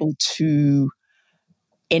been able to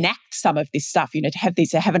enact some of this stuff, you know,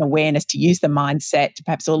 to have an awareness, to use the mindset,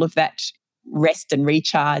 perhaps all of that rest and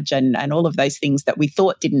recharge and all of those things that we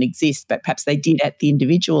thought didn't exist, but perhaps they did at the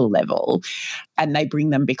individual level. And they bring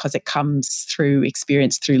them because it comes through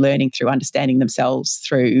experience, through learning, through understanding themselves,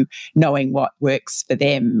 through knowing what works for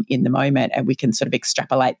them in the moment. And we can sort of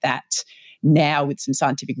extrapolate that now with some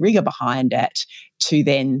scientific rigor behind it to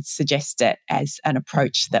then suggest it as an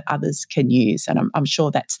approach that others can use. And I'm sure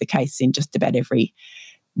that's the case in just about every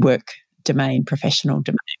work domain, professional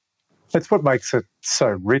domain. That's what makes it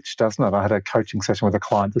so rich, doesn't it? I had a coaching session with a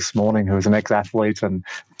client this morning who was an ex-athlete and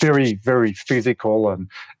very, very physical and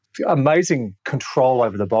amazing control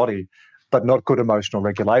over the body, but not good emotional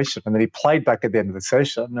regulation. And then he played back at the end of the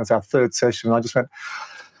session. It was our third session. And I just went,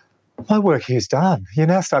 my work here is done. You're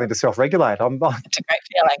now starting to self-regulate. It's a great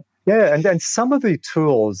feeling. Yeah, and some of the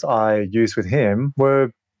tools I used with him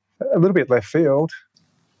were a little bit left field.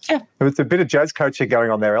 Yeah. There was a bit of jazz coaching going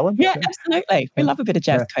on there, Ellen. Yeah, absolutely. We love a bit of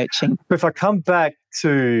jazz coaching. But if I come back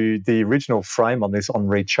to the original frame on this, on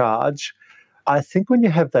recharge, I think when you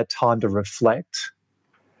have that time to reflect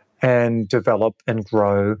and develop and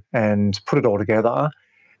grow and put it all together,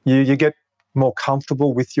 you get more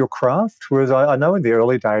comfortable with your craft. Whereas I know in the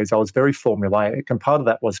early days I was very formulaic, and part of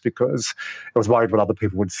that was because I was worried what other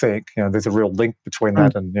people would think. You know, there's a real link between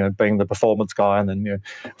that and, you know, being the performance guy and then, you know,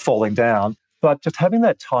 falling down. But just having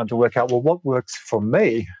that time to work out, well, what works for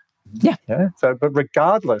me? Yeah. So, but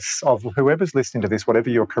regardless of whoever's listening to this,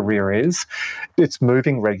 whatever your career is, it's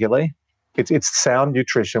moving regularly. It's sound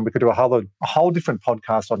nutrition. We could do a whole different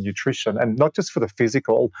podcast on nutrition, and not just for the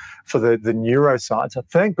physical, for the neuroscience.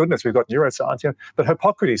 Thank goodness we've got neuroscience. Yeah. But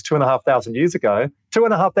Hippocrates, 2,500 years ago,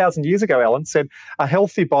 Ellen, said a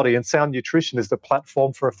healthy body and sound nutrition is the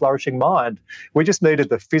platform for a flourishing mind. We just needed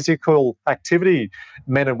the physical activity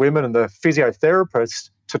men and women and the physiotherapists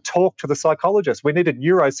to talk to the psychologists. We needed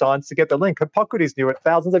neuroscience to get the link. Hippocrates knew it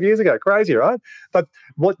thousands of years ago. Crazy, right? But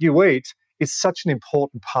what you eat is such an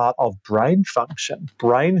important part of brain function,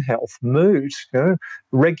 brain health, mood, you know,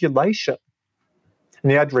 regulation.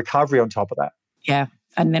 And you add recovery on top of that. Yeah.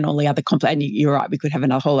 And then all the other and you're right, we could have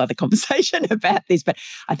a whole other conversation about this, but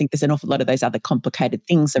I think there's an awful lot of those other complicated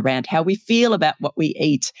things around how we feel about what we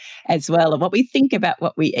eat as well, and what we think about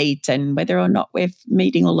what we eat, and whether or not we're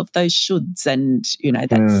meeting all of those shoulds. And, you know,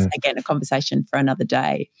 that's, again, a conversation for another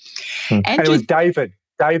day. And it was David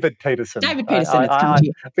Peterson. David Peterson.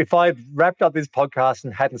 If I had wrapped up this podcast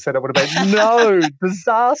and hadn't said it, would have been, no,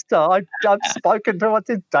 disaster. I've spoken to what's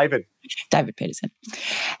it? David Peterson.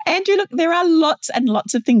 Andrew, look, there are lots and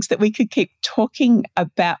lots of things that we could keep talking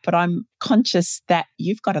about, but I'm conscious that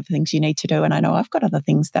you've got other things you need to do, and I know I've got other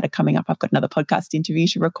things that are coming up. I've got another podcast interview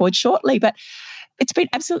to record shortly, but it's been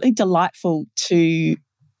absolutely delightful to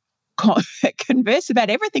converse about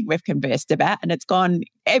everything we've conversed about, and it's gone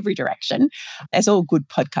every direction, as all good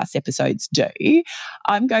podcast episodes do.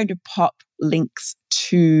 I'm going to pop links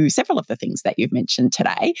to several of the things that you've mentioned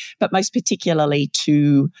today, but most particularly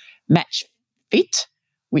to MatchFit,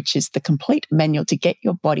 which is the complete manual to get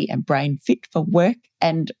your body and brain fit for work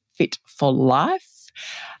and fit for life,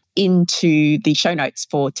 into the show notes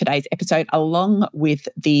for today's episode, along with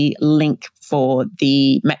the link for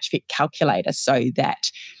the MatchFit calculator, so that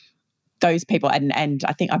those people, and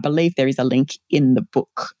I believe there is a link in the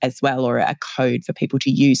book as well, or a code for people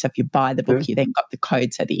to use. So if you buy the book, you then got the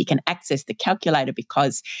code so that you can access the calculator,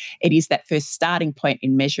 because it is that first starting point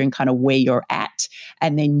in measuring kind of where you're at,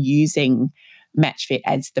 and then using MatchFit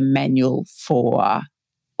as the manual for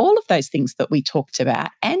all of those things that we talked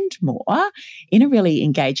about and more in a really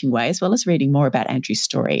engaging way, as well as reading more about Andrew's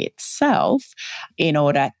story itself, in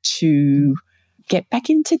order to get back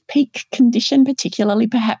into peak condition, particularly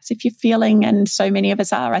perhaps if you're feeling, and so many of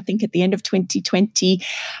us are, I think, at the end of 2020,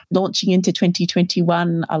 launching into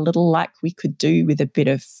 2021, a little like we could do with a bit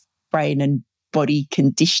of brain and body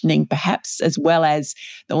conditioning, perhaps, as well as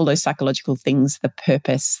all those psychological things, the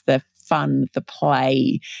purpose, the fun, the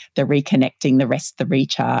play, the reconnecting, the rest, the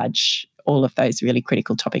recharge, all of those really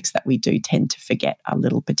critical topics that we do tend to forget a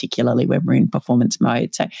little, particularly when we're in performance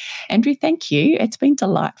mode. So, Andrew, thank you. It's been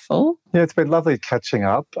delightful. Yeah, it's been lovely catching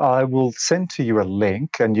up. I will send to you a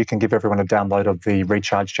link and you can give everyone a download of the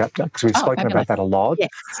Recharge chapter because we've spoken about that a lot. Yes.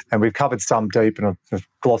 And we've covered some deep and I've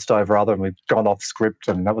glossed over other and we've gone off script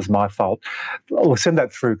and that was my fault. We'll send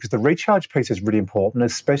that through because the recharge piece is really important,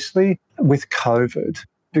 especially with COVID,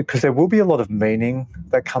 because there will be a lot of meaning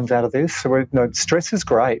that comes out of this. So, stress is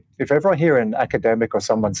great. If ever I hear an academic or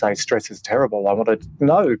someone say stress is terrible, I want to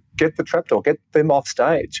know, get the trapdoor, get them off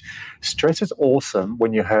stage. Stress is awesome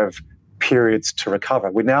when you have periods to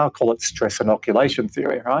recover. We now call it stress inoculation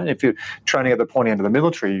theory, right? If you're training at the pointy end of the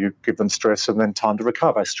military, you give them stress and then time to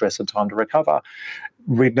recover, stress and time to recover.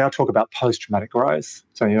 We now talk about post-traumatic growth.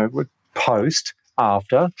 So, post,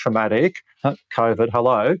 after, traumatic,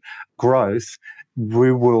 COVID, growth,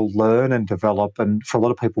 we will learn and develop, and for a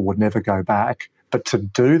lot of people would never go back. But to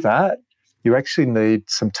do that, you actually need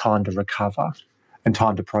some time to recover and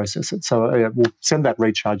time to process it. So we'll send that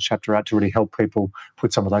recharge chapter out to really help people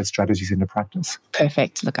put some of those strategies into practice.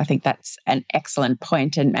 Perfect. Look, I think that's an excellent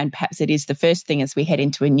point. And perhaps it is the first thing as we head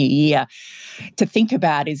into a new year to think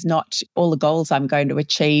about is not all the goals I'm going to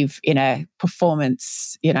achieve in a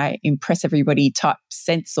performance, impress everybody type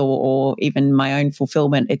sense or even my own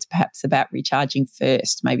fulfillment. It's perhaps about recharging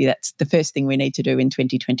first. Maybe that's the first thing we need to do in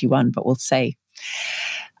 2021, but we'll see.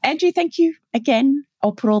 Andrew, thank you again.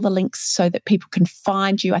 I'll put all the links so that people can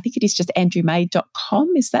find you. I think it is just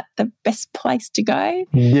andrewmay.com. Is that the best place to go?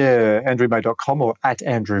 Yeah, andrewmay.com or at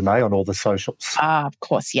andrewmay on all the socials. Of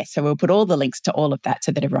course, yes. So we'll put all the links to all of that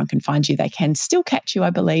so that everyone can find you. They can still catch you, I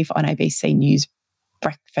believe, on ABC News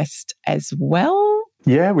Breakfast as well.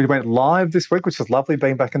 Yeah, we went live this week, which was lovely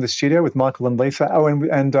being back in the studio with Michael and Lisa. Oh,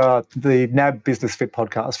 and the NAB Business Fit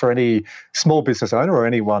podcast for any small business owner or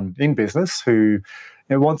anyone in business who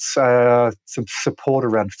wants some support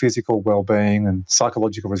around physical well-being and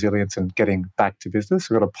psychological resilience and getting back to business.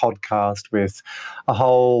 We've got a podcast with a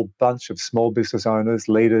whole bunch of small business owners,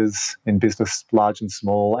 leaders in business, large and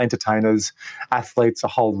small, entertainers, athletes, a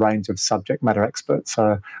whole range of subject matter experts.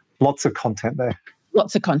 So lots of content there.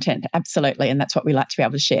 Lots of content, absolutely. And that's what we like to be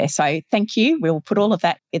able to share. So thank you. We'll put all of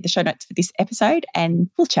that in the show notes for this episode and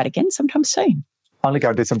we'll chat again sometime soon. I'm going to go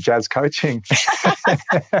and do some jazz coaching.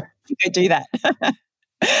 Go do that.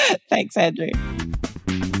 Thanks, Andrew.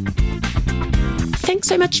 Thanks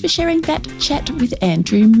so much for sharing that chat with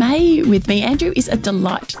Andrew May with me. Andrew is a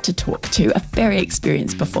delight to talk to, a very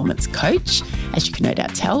experienced performance coach, as you can no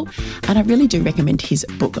doubt tell. And I really do recommend his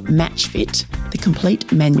book, Match Fit, the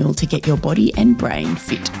complete manual to get your body and brain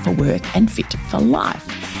fit for work and fit for life.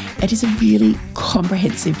 It is a really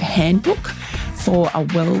comprehensive handbook for a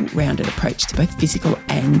well-rounded approach to both physical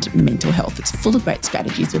and mental health. It's full of great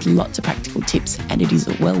strategies with lots of practical tips and it is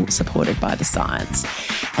well supported by the science.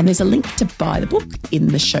 And there's a link to buy the book in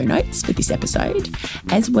the show notes for this episode,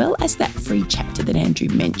 as well as that free chapter that Andrew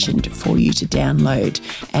mentioned for you to download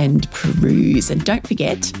and peruse. And don't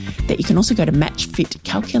forget that you can also go to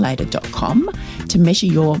matchfitcalculator.com to measure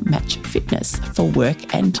your match fitness for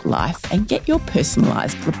work and life and get your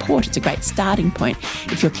personalised report. It's a great starting point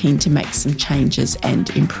if you're keen to make some changes and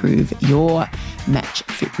improve your match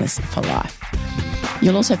fitness for life.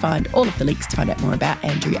 You'll also find all of the links to find out more about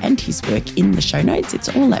Andrew and his work in the show notes. It's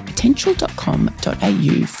all at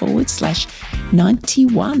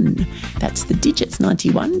potential.com.au/91. That's the digits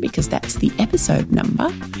 91 because that's the episode number.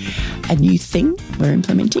 A new thing we're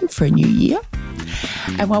implementing for a new year.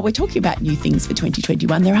 And while we're talking about new things for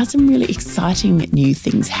 2021, there are some really exciting new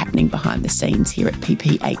things happening behind the scenes here at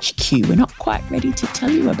PPHQ. We're not quite ready to tell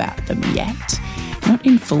you about them yet. Not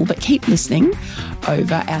in full, but keep listening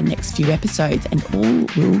over our next few episodes and all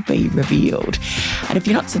will be revealed. And if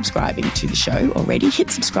you're not subscribing to the show already,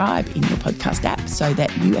 hit subscribe in your podcast app so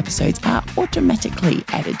that new episodes are automatically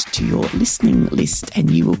added to your listening list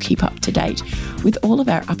and you will keep up to date with all of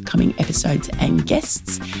our upcoming episodes and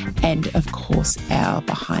guests and, of course, our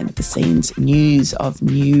behind-the-scenes news of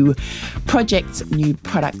new projects, new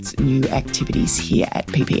products, new activities here at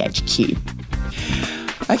PPHQ.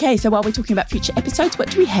 Okay, so while we're talking about future episodes, what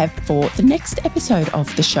do we have for the next episode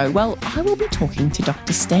of the show? Well, I will be talking to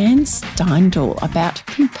Dr. Stan Steindl about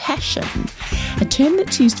compassion, a term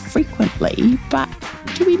that's used frequently, but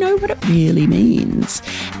do we know what it really means?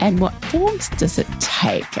 And what forms does it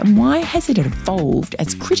take? And why has it evolved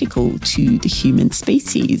as critical to the human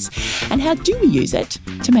species? And how do we use it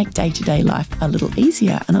to make day-to-day life a little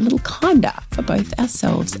easier and a little kinder for both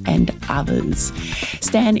ourselves and others?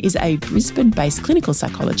 Stan is a Brisbane-based clinical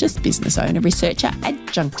psychologist, business owner, researcher,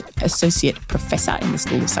 adjunct associate professor in the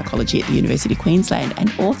School of Psychology at the University of Queensland,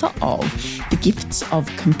 and author of The Gifts of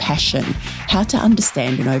Compassion, How to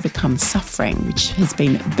Understand and Overcome Suffering, which has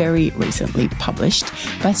been very recently published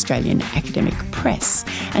by Australian Academic Press.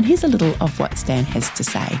 And here's a little of what Stan has to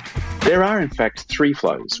say. There are, in fact, three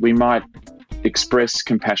flows. We might express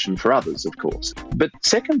compassion for others, of course. But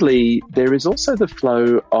secondly, there is also the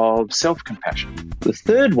flow of self-compassion. The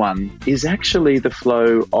third one is actually the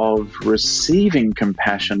flow of receiving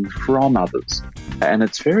compassion from others. And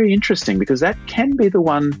it's very interesting because that can be the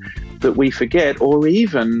one that we forget or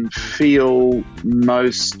even feel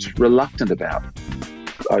most reluctant about.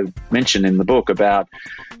 I mentioned in the book about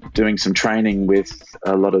doing some training with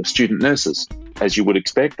a lot of student nurses. As you would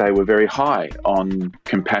expect, they were very high on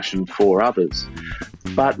compassion for others,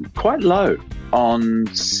 but quite low on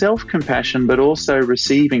self-compassion, but also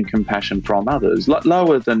receiving compassion from others,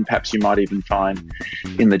 lower than perhaps you might even find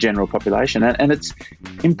in the general population. And it's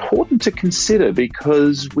important to consider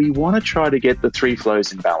because we want to try to get the three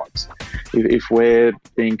flows in balance. If we're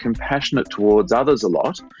being compassionate towards others a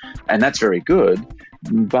lot, and that's very good,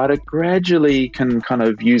 but it gradually can kind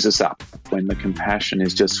of use us up when the compassion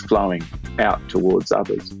is just flowing out towards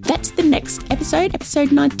others. That's the next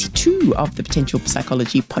episode 92 of the Potential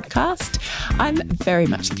Psychology podcast. I'm very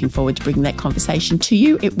much looking forward to bringing that conversation to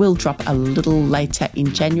you. It will drop a little later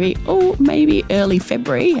in January or maybe early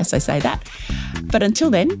February, as I say that. But until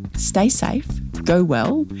then, stay safe, go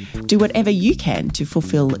well, do whatever you can to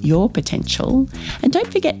fulfill your potential, and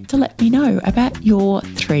don't forget to let me know about your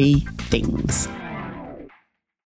three things.